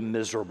short to be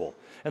miserable.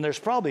 And there's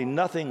probably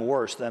nothing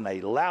worse than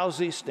a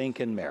lousy,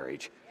 stinking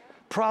marriage.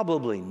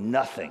 Probably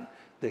nothing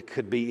that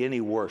could be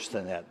any worse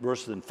than that,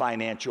 worse than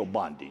financial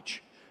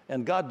bondage.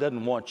 And God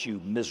doesn't want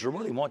you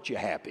miserable, he wants you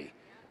happy.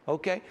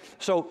 Okay?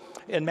 So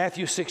in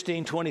Matthew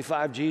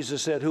 16:25,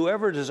 Jesus said,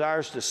 whoever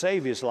desires to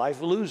save his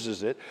life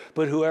loses it,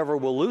 but whoever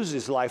will lose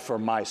his life for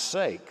my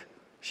sake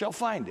shall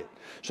find it.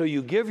 So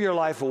you give your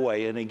life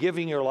away, and in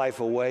giving your life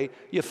away,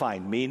 you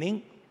find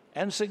meaning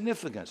and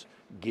significance.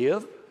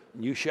 Give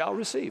you shall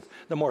receive.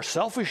 The more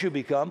selfish you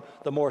become,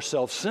 the more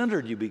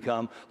self-centered you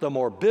become, the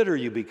more bitter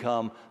you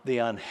become, the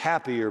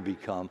unhappier you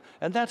become.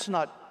 And that's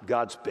not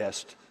God's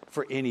best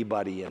for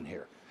anybody in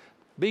here.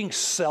 Being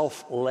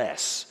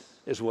selfless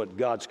is what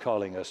God's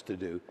calling us to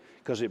do,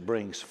 because it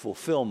brings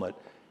fulfillment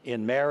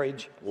in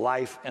marriage,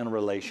 life, and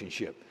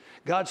relationship.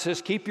 God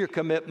says, keep your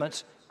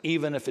commitments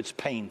even if it's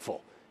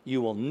painful.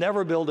 You will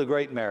never build a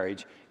great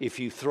marriage if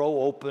you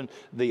throw open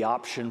the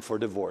option for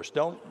divorce.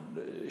 Don't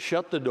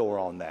shut the door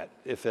on that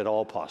if at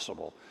all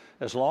possible.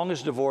 As long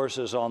as divorce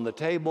is on the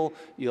table,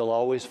 you'll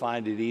always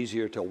find it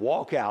easier to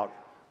walk out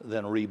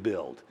than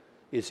rebuild.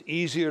 It's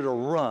easier to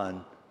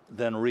run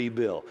than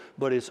rebuild.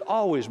 But it's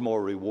always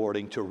more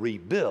rewarding to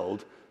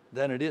rebuild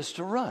than it is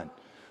to run.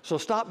 So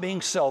stop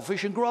being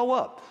selfish and grow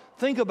up.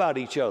 Think about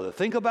each other.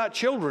 Think about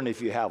children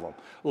if you have them.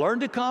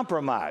 Learn to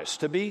compromise,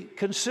 to be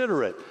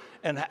considerate,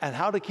 and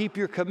how to keep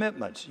your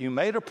commitments. You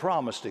made a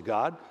promise to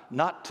God,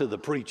 not to the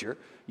preacher.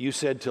 You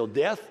said, till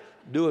death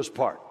do us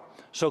part.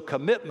 So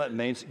commitment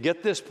means,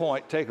 get this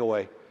point,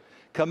 takeaway.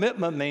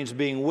 Commitment means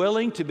being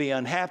willing to be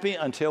unhappy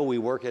until we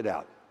work it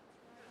out.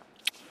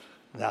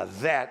 Now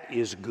that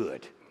is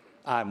good.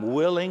 I'm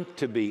willing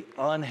to be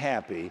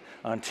unhappy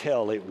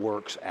until it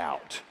works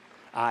out.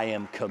 I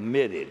am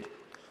committed.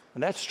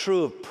 And that's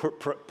true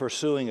of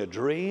pursuing a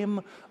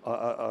dream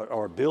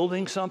or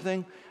building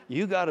something.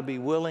 You got to be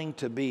willing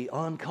to be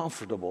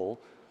uncomfortable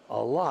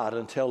a lot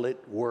until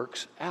it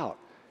works out.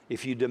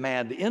 If you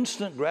demand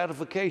instant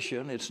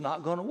gratification, it's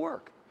not going to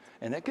work.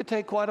 And that could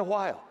take quite a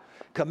while.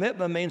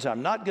 Commitment means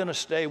I'm going to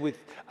stay with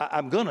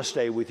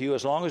you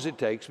as long as it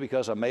takes,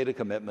 because I made a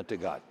commitment to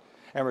God.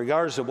 And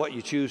regardless of what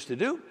you choose to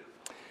do,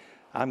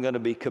 I'm going to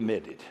be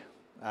committed.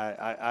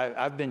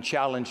 I've been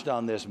challenged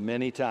on this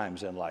many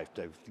times in life.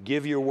 To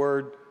give your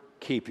word,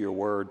 keep your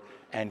word,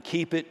 and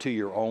keep it to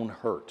your own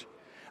hurt.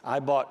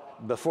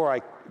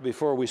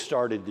 Before we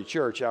started the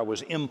church, I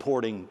was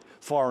importing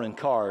foreign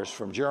cars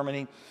from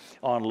Germany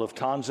on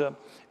Lufthansa,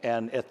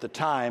 and at the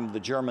time, the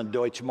German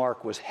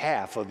Deutschmark was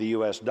half of the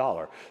U.S.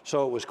 dollar,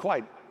 so it was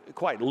quite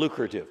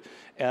lucrative.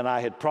 And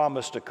I had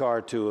promised a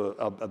car to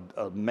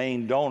a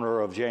main donor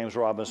of James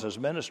Robinson's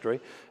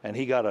ministry, and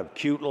he got a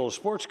cute little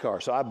sports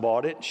car. So I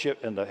bought it,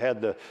 and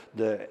had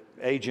the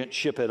agent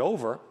ship it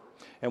over,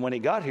 and when he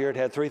got here, it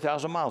had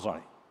 3,000 miles on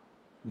it.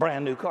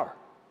 Brand new car.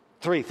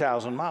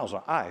 3,000 miles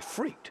on it. I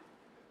freaked.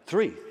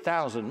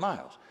 3,000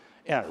 miles.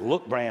 And it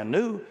looked brand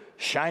new,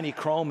 shiny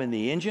chrome in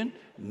the engine,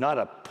 not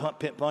a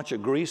bunch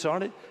of grease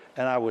on it.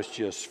 And I was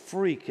just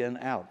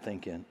freaking out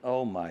thinking,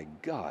 oh my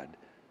God,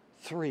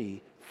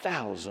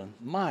 3,000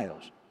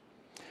 miles.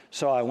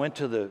 So I went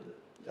to the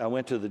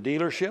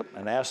dealership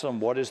and asked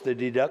them, what is the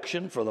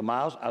deduction for the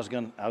miles? I was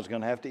going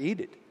to have to eat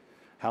it.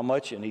 How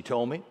much? And he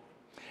told me.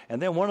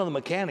 And then one of the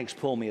mechanics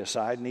pulled me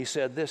aside and he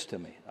said this to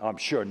me. I'm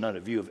sure none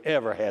of you have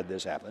ever had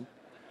this happen.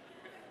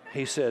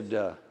 He said,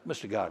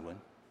 Mr. Godwin,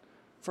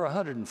 for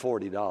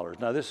 $140,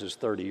 now this is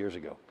 30 years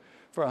ago,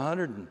 for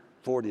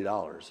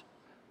 $140,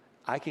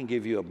 I can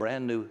give you a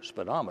brand new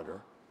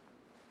speedometer,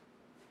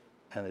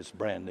 and it's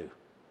brand new.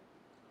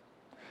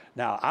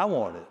 Now,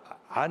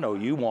 I know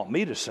you want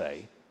me to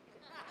say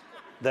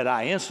that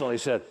I instantly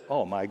said,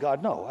 oh my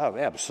God, no,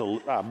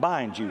 I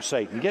bind you,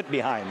 Satan, get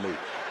behind me.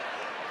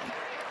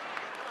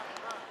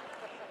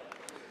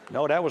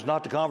 No, that was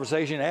not the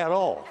conversation at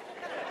all.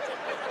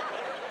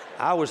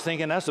 I was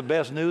thinking that's the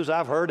best news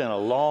I've heard in a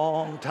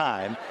long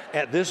time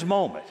at this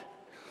moment.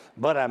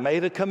 But I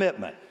made a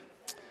commitment,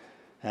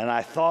 and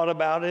I thought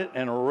about it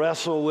and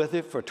wrestled with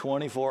it for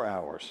 24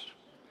 hours.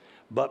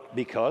 But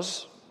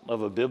because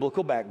of a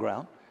biblical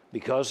background,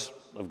 because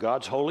of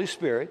God's Holy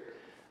Spirit,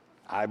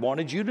 I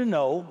wanted you to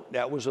know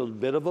that was a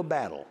bit of a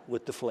battle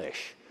with the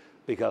flesh,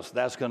 because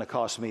that's going to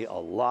cost me a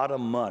lot of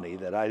money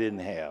that I didn't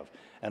have.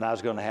 And I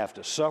was going to have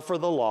to suffer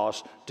the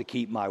loss to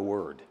keep my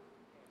word.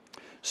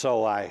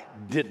 So I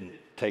didn't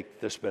take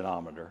the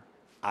speedometer.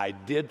 I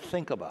did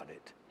think about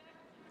it.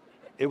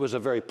 It was a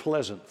very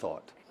pleasant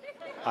thought.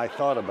 I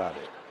thought about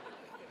it.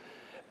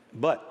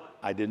 But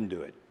I didn't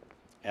do it.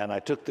 And I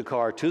took the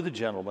car to the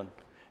gentleman,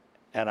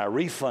 and I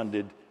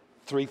refunded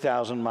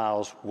 3,000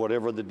 miles,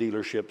 whatever the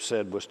dealership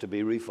said was to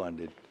be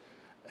refunded.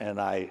 And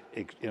I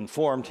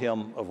informed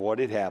him of what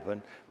had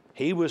happened.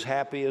 He was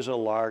happy as a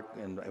lark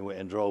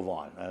and drove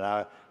on, and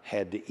I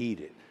had to eat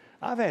it.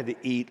 I've had to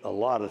eat a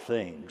lot of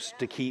things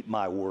to keep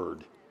my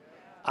word.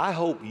 I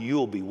hope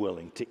you'll be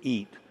willing to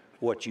eat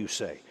what you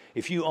say.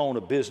 If you own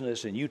a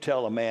business and you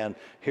tell a man,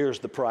 here's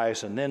the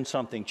price, and then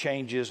something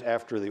changes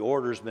after the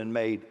order's been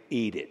made,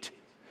 eat it.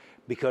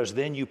 Because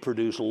then you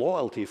produce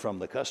loyalty from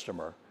the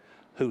customer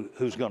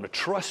who's going to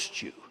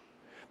trust you.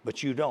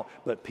 But you don't.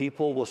 But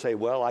people will say,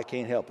 well, I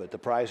can't help it. The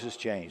price has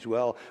changed.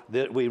 Well,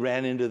 we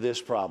ran into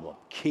this problem.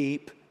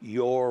 Keep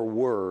your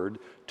word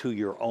to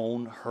your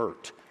own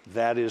hurt.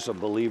 That is a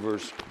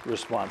believer's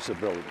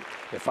responsibility.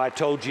 If I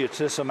told you it's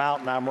this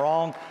amount and I'm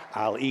wrong,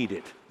 I'll eat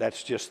it.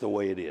 That's just the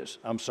way it is.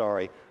 I'm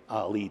sorry,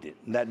 I'll eat it.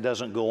 And that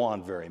doesn't go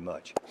on very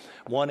much.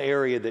 One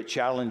area that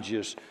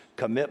challenges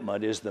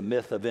commitment is the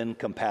myth of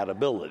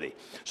incompatibility.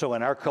 So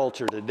in our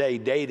culture today,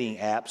 dating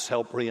apps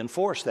help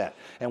reinforce that.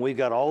 And we've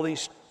got all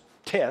these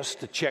tests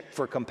to check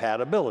for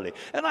compatibility.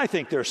 And I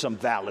think there's some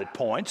valid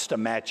points to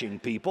matching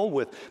people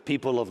with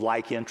people of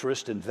like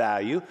interest and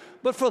value.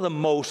 But for the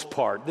most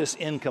part, this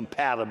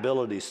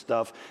incompatibility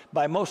stuff,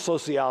 by most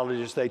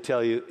sociologists, they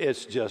tell you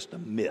it's just a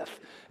myth.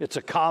 It's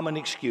a common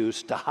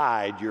excuse to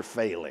hide your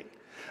failing.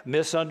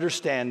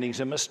 Misunderstandings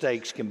and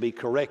mistakes can be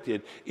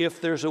corrected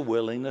if there's a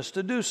willingness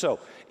to do so.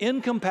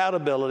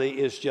 Incompatibility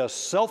is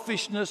just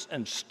selfishness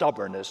and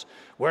stubbornness.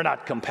 We're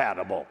not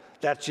compatible.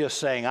 That's just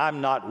saying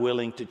I'm not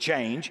willing to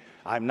change.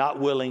 I'm not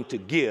willing to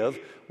give.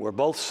 We're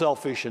both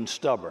selfish and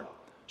stubborn.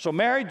 So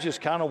marriage is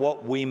kind of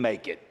what we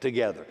make it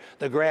together.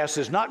 The grass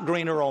is not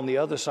greener on the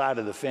other side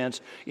of the fence.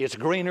 It's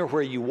greener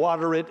where you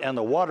water it, and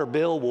the water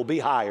bill will be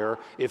higher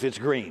if it's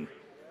green.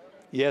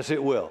 Yes,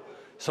 it will.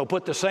 So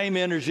put the same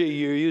energy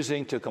you're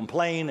using to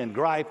complain and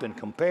gripe and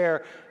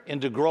compare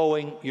into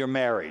growing your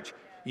marriage.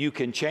 You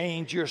can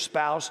change your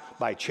spouse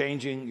by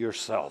changing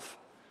yourself.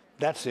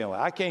 That's the only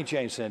way. I can't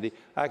change Cindy.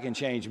 I can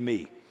change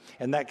me.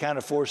 And that kind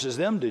of forces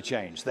them to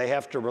change. They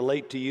have to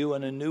relate to you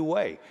in a new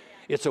way.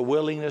 It's a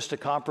willingness to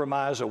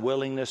compromise, a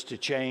willingness to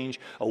change,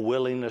 a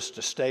willingness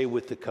to stay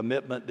with the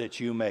commitment that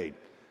you made.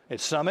 At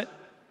Summit,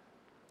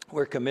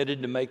 we're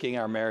committed to making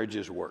our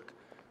marriages work.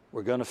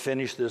 We're going to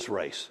finish this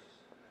race.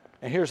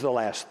 And here's the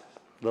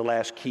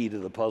last key to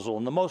the puzzle,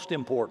 and the most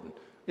important.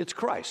 It's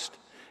Christ.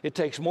 It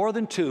takes more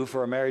than two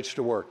for a marriage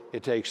to work.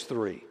 It takes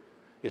three.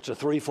 It's a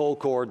threefold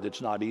cord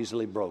that's not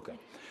easily broken.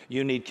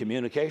 You need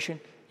communication,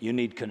 you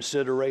need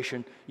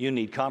consideration, you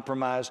need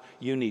compromise,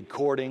 you need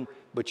courting,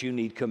 but you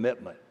need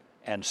commitment.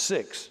 And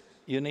six,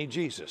 you need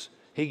Jesus.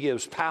 He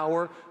gives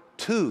power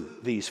to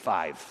these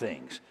five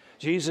things.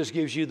 Jesus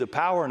gives you the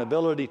power and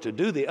ability to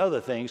do the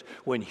other things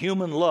when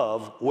human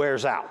love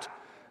wears out.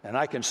 And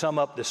I can sum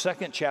up the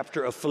second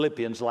chapter of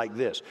Philippians like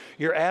this.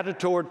 Your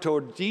attitude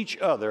towards each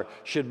other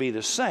should be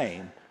the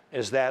same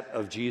as that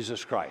of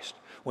Jesus Christ.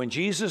 When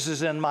Jesus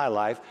is in my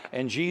life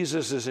and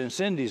Jesus is in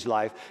Cindy's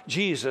life,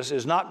 Jesus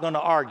is not going to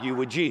argue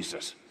with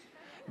Jesus.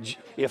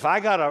 If I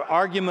got an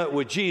argument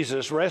with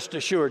Jesus, rest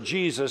assured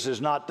Jesus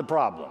is not the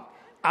problem.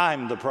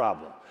 I'm the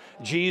problem.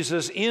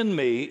 Jesus in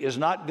me is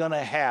not going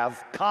to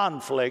have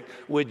conflict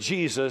with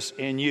Jesus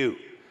in you.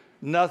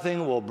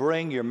 Nothing will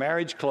bring your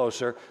marriage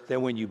closer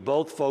than when you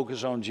both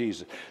focus on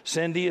Jesus.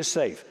 Cindy is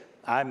safe.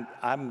 I'm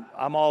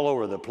all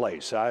over the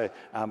place. I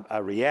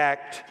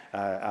react.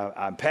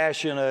 I'm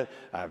passionate.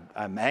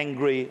 I'm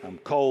angry. I'm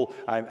cold.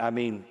 I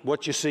mean,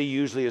 what you see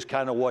usually is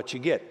kind of what you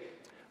get.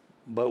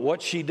 But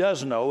what she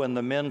does know, and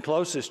the men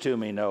closest to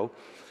me know,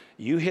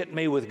 you hit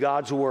me with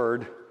God's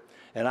word,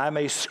 and I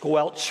may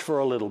squelch for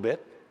a little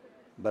bit,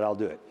 but I'll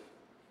do it.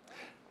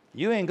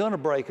 You ain't going to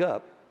break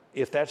up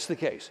if that's the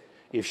case.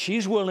 If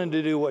she's willing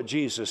to do what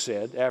Jesus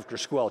said after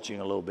squelching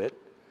a little bit,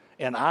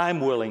 and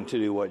I'm willing to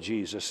do what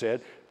Jesus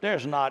said,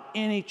 there's not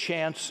any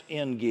chance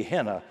in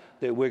Gehenna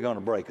that we're going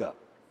to break up.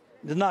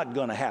 It's not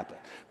going to happen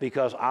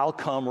because I'll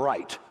come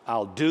right.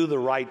 I'll do the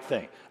right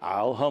thing.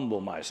 I'll humble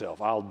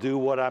myself. I'll do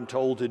what I'm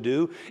told to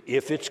do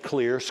if it's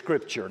clear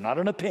Scripture, not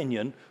an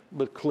opinion,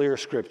 but clear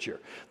Scripture.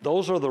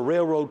 Those are the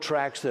railroad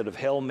tracks that have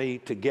held me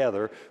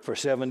together for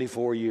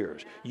 74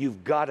 years.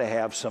 You've got to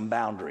have some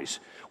boundaries.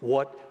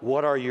 What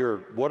are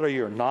your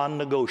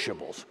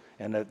non-negotiables?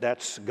 And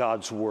that's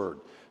God's Word.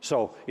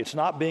 So it's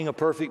not being a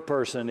perfect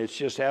person. It's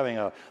just having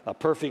a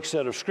perfect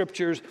set of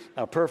Scriptures,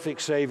 a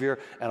perfect Savior,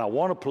 and I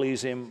want to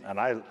please Him. And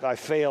I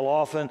fail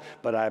often,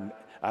 but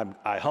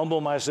I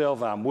humble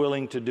myself. I'm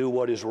willing to do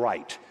what is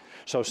right.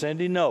 So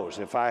Cindy knows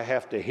if I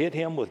have to hit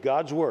him with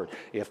God's word,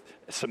 if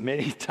so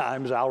many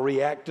times I'll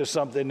react to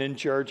something in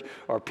church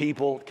or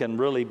people can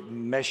really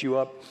mess you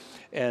up,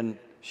 and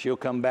she'll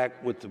come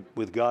back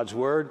with God's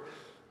word,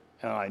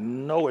 and I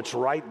know it's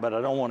right, but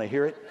I don't want to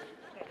hear it.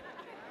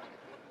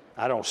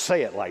 I don't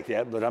say it like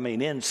that, but I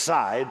mean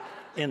inside,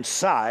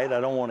 I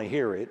don't want to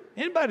hear it.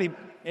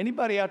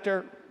 Anybody out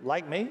there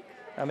like me?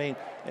 I mean,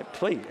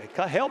 please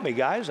help me,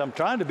 guys. I'm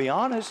trying to be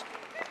honest.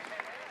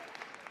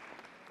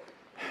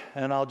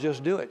 And I'll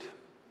just do it.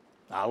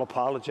 I'll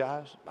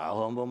apologize.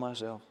 I'll humble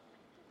myself.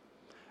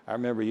 I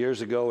remember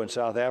years ago in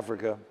South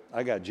Africa,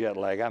 I got jet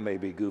lag. I may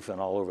be goofing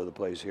all over the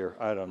place here.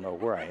 I don't know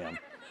where I am.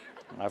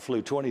 I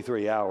flew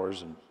 23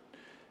 hours,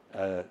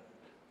 and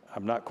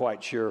I'm not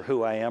quite sure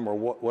who I am or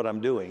what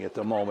I'm doing at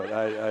the moment.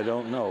 I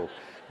don't know.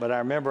 But I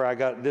remember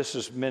this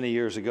is many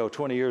years ago,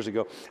 20 years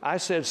ago, I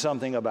said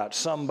something about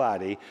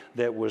somebody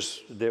that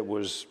was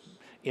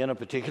in a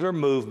particular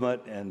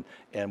movement,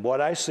 and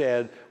what I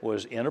said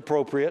was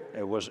inappropriate.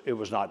 It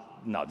was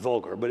not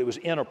vulgar, but it was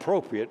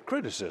inappropriate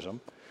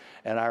criticism.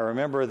 And I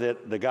remember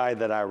that the guy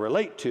that I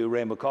relate to,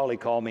 Ray McCauley,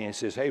 called me and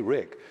says, "Hey,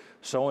 Rick,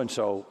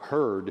 so-and-so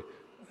heard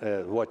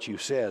what you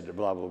said,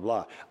 blah, blah,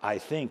 blah. I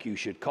think you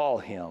should call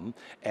him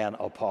and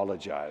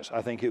apologize.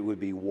 I think it would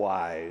be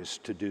wise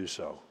to do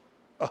so."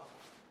 Oh,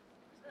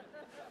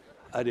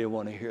 I didn't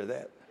want to hear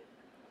that.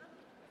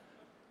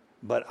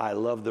 but I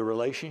loved the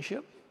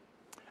relationship.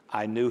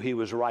 I knew he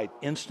was right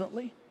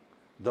instantly,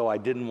 though I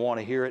didn't want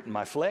to hear it in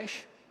my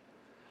flesh.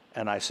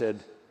 And I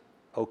said,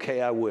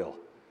 okay, I will.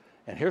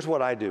 And here's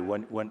what I do.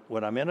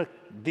 When I'm in a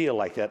deal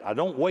like that, I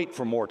don't wait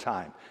for more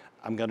time.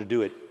 I'm going to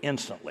do it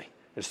instantly.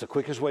 It's the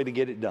quickest way to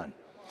get it done.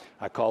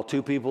 I called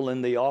 2 people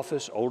in the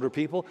office, older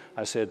people.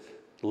 I said,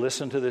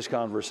 listen to this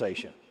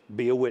conversation.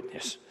 Be a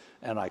witness.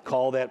 And I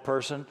called that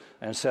person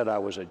and said I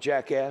was a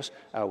jackass,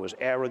 I was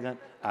arrogant,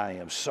 I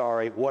am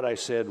sorry. What I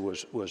said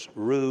was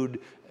rude,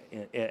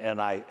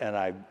 and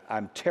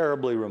I'm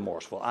terribly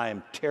remorseful. I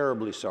am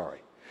terribly sorry.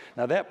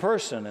 Now that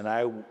person and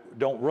I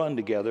don't run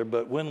together,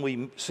 but when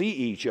we see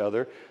each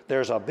other,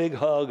 there's a big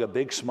hug, a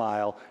big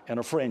smile, and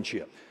a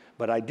friendship.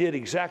 But I did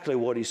exactly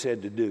what he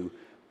said to do,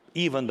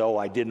 even though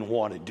I didn't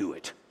want to do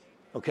it.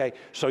 Okay?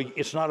 So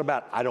it's not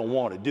about I don't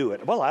want to do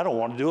it. Well, I don't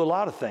want to do a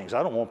lot of things.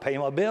 I don't want to pay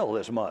my bill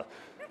this month.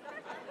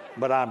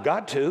 But I've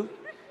got to.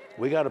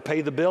 We got to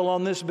pay the bill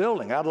on this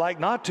building. I'd like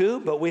not to,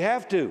 but we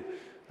have to.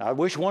 I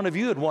wish one of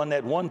you had won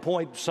that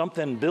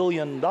 $1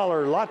 billion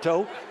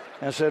lotto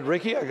and said,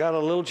 Ricky, I got a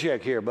little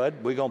check here, bud.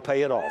 We're going to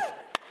pay it off.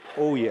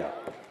 Oh, yeah.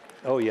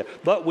 Oh, yeah.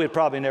 But we'd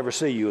probably never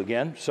see you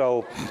again.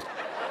 So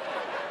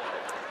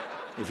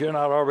if you're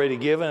not already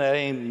given,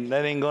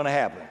 that ain't going to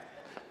happen.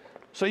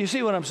 So you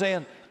see what I'm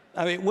saying?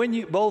 I mean, when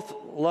you both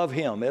love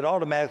him, it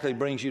automatically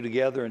brings you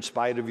together in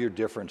spite of your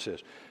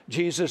differences.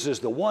 Jesus is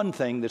the one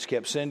thing that's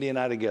kept Cindy and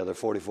I together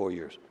 44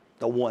 years.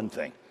 The one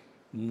thing.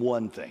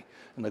 One thing.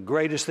 And the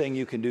greatest thing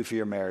you can do for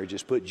your marriage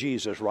is put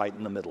Jesus right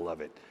in the middle of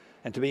it.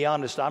 And to be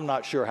honest, I'm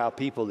not sure how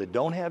people that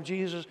don't have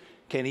Jesus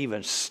can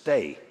even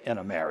stay in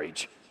a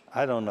marriage.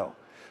 I don't know.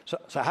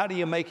 So how do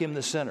you make him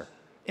the center?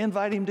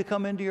 Invite him to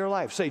come into your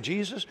life. Say,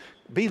 Jesus,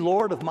 be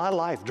Lord of my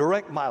life.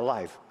 Direct my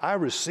life. I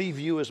receive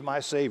you as my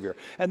Savior.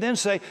 And then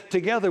say,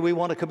 together we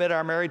want to commit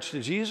our marriage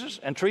to Jesus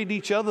and treat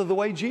each other the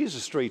way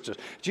Jesus treats us.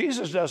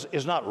 Jesus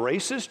is not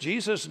racist.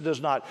 Jesus is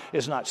not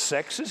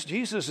sexist.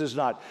 Jesus is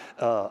not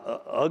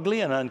ugly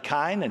and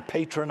unkind and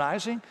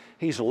patronizing.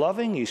 He's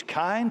loving. He's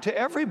kind to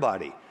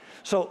everybody.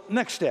 So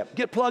next step,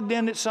 get plugged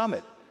in at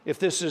Summit. If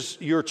this is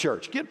your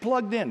church, get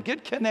plugged in,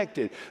 get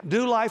connected,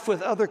 do life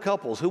with other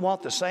couples who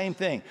want the same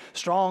thing,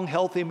 strong,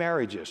 healthy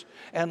marriages,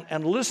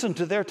 and listen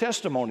to their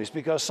testimonies,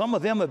 because some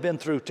of them have been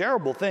through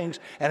terrible things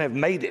and have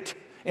made it,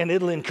 and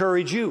it'll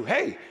encourage you.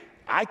 Hey,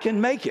 I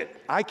can make it.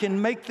 I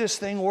can make this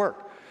thing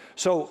work.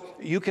 So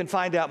you can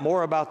find out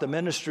more about the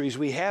ministries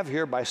we have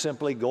here by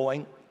simply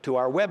going to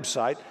our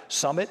website,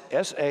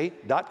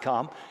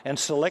 summitsa.com, and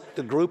select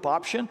the group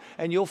option,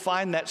 and you'll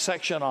find that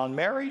section on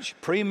marriage,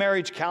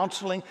 pre-marriage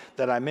counseling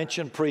that I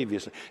mentioned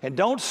previously. And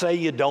don't say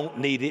you don't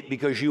need it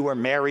because you were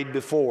married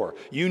before.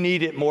 You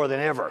need it more than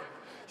ever.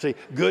 See,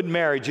 good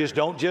marriages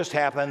don't just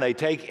happen. They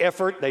take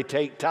effort. They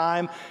take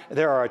time.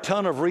 There are a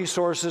ton of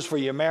resources for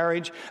your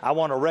marriage. I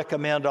want to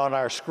recommend on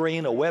our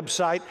screen a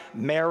website,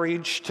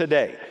 Marriage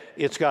Today.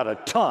 It's got a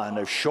ton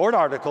of short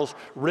articles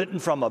written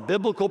from a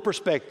biblical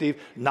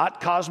perspective,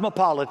 not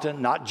cosmopolitan,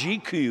 not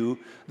GQ,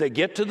 that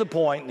get to the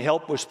point and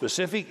help with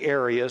specific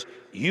areas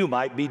you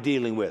might be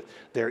dealing with.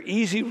 They're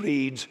easy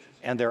reads,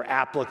 and they're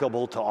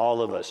applicable to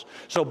all of us.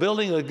 So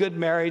building a good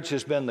marriage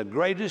has been the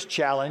greatest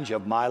challenge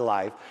of my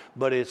life,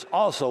 but it's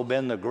also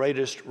been the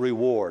greatest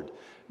reward.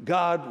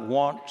 God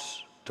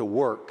wants to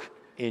work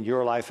in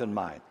your life and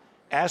mine.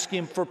 Ask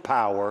him for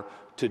power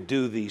to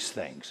do these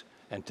things.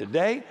 And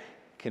today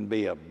can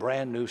be a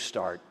brand new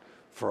start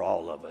for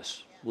all of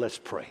us. Let's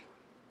pray.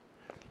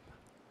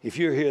 If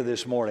you're here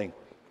this morning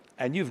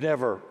and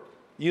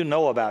you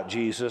know about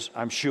Jesus,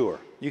 I'm sure.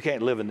 You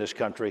can't live in this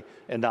country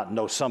and not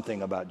know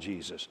something about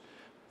Jesus.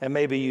 And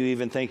maybe you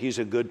even think he's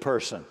a good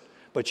person,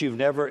 but you've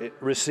never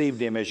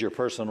received him as your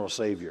personal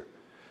Savior.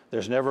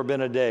 There's never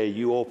been a day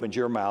you opened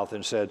your mouth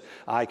and said,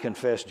 I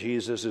confess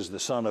Jesus is the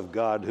Son of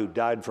God who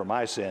died for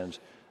my sins,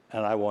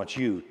 and I want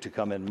you to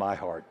come in my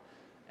heart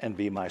and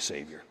be my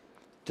Savior.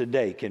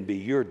 Today can be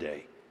your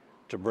day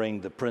to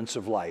bring the Prince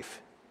of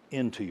Life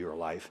into your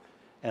life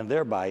and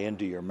thereby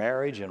into your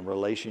marriage and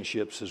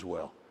relationships as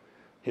well.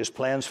 His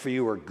plans for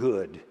you are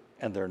good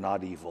and they're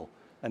not evil.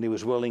 And he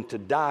was willing to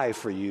die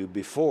for you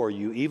before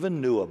you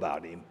even knew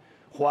about him.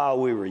 While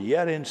we were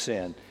yet in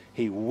sin,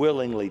 he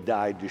willingly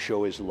died to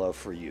show his love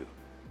for you.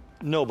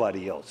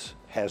 Nobody else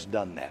has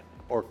done that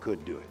or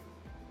could do it.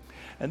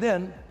 And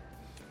then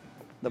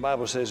the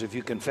Bible says if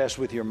you confess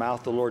with your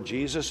mouth the Lord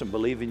Jesus and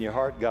believe in your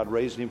heart God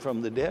raised him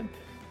from the dead,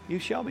 you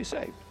shall be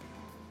saved.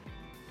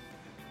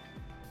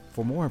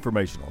 For more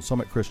information on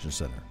Summit Christian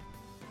Center,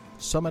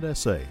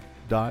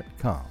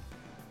 summitsa.com.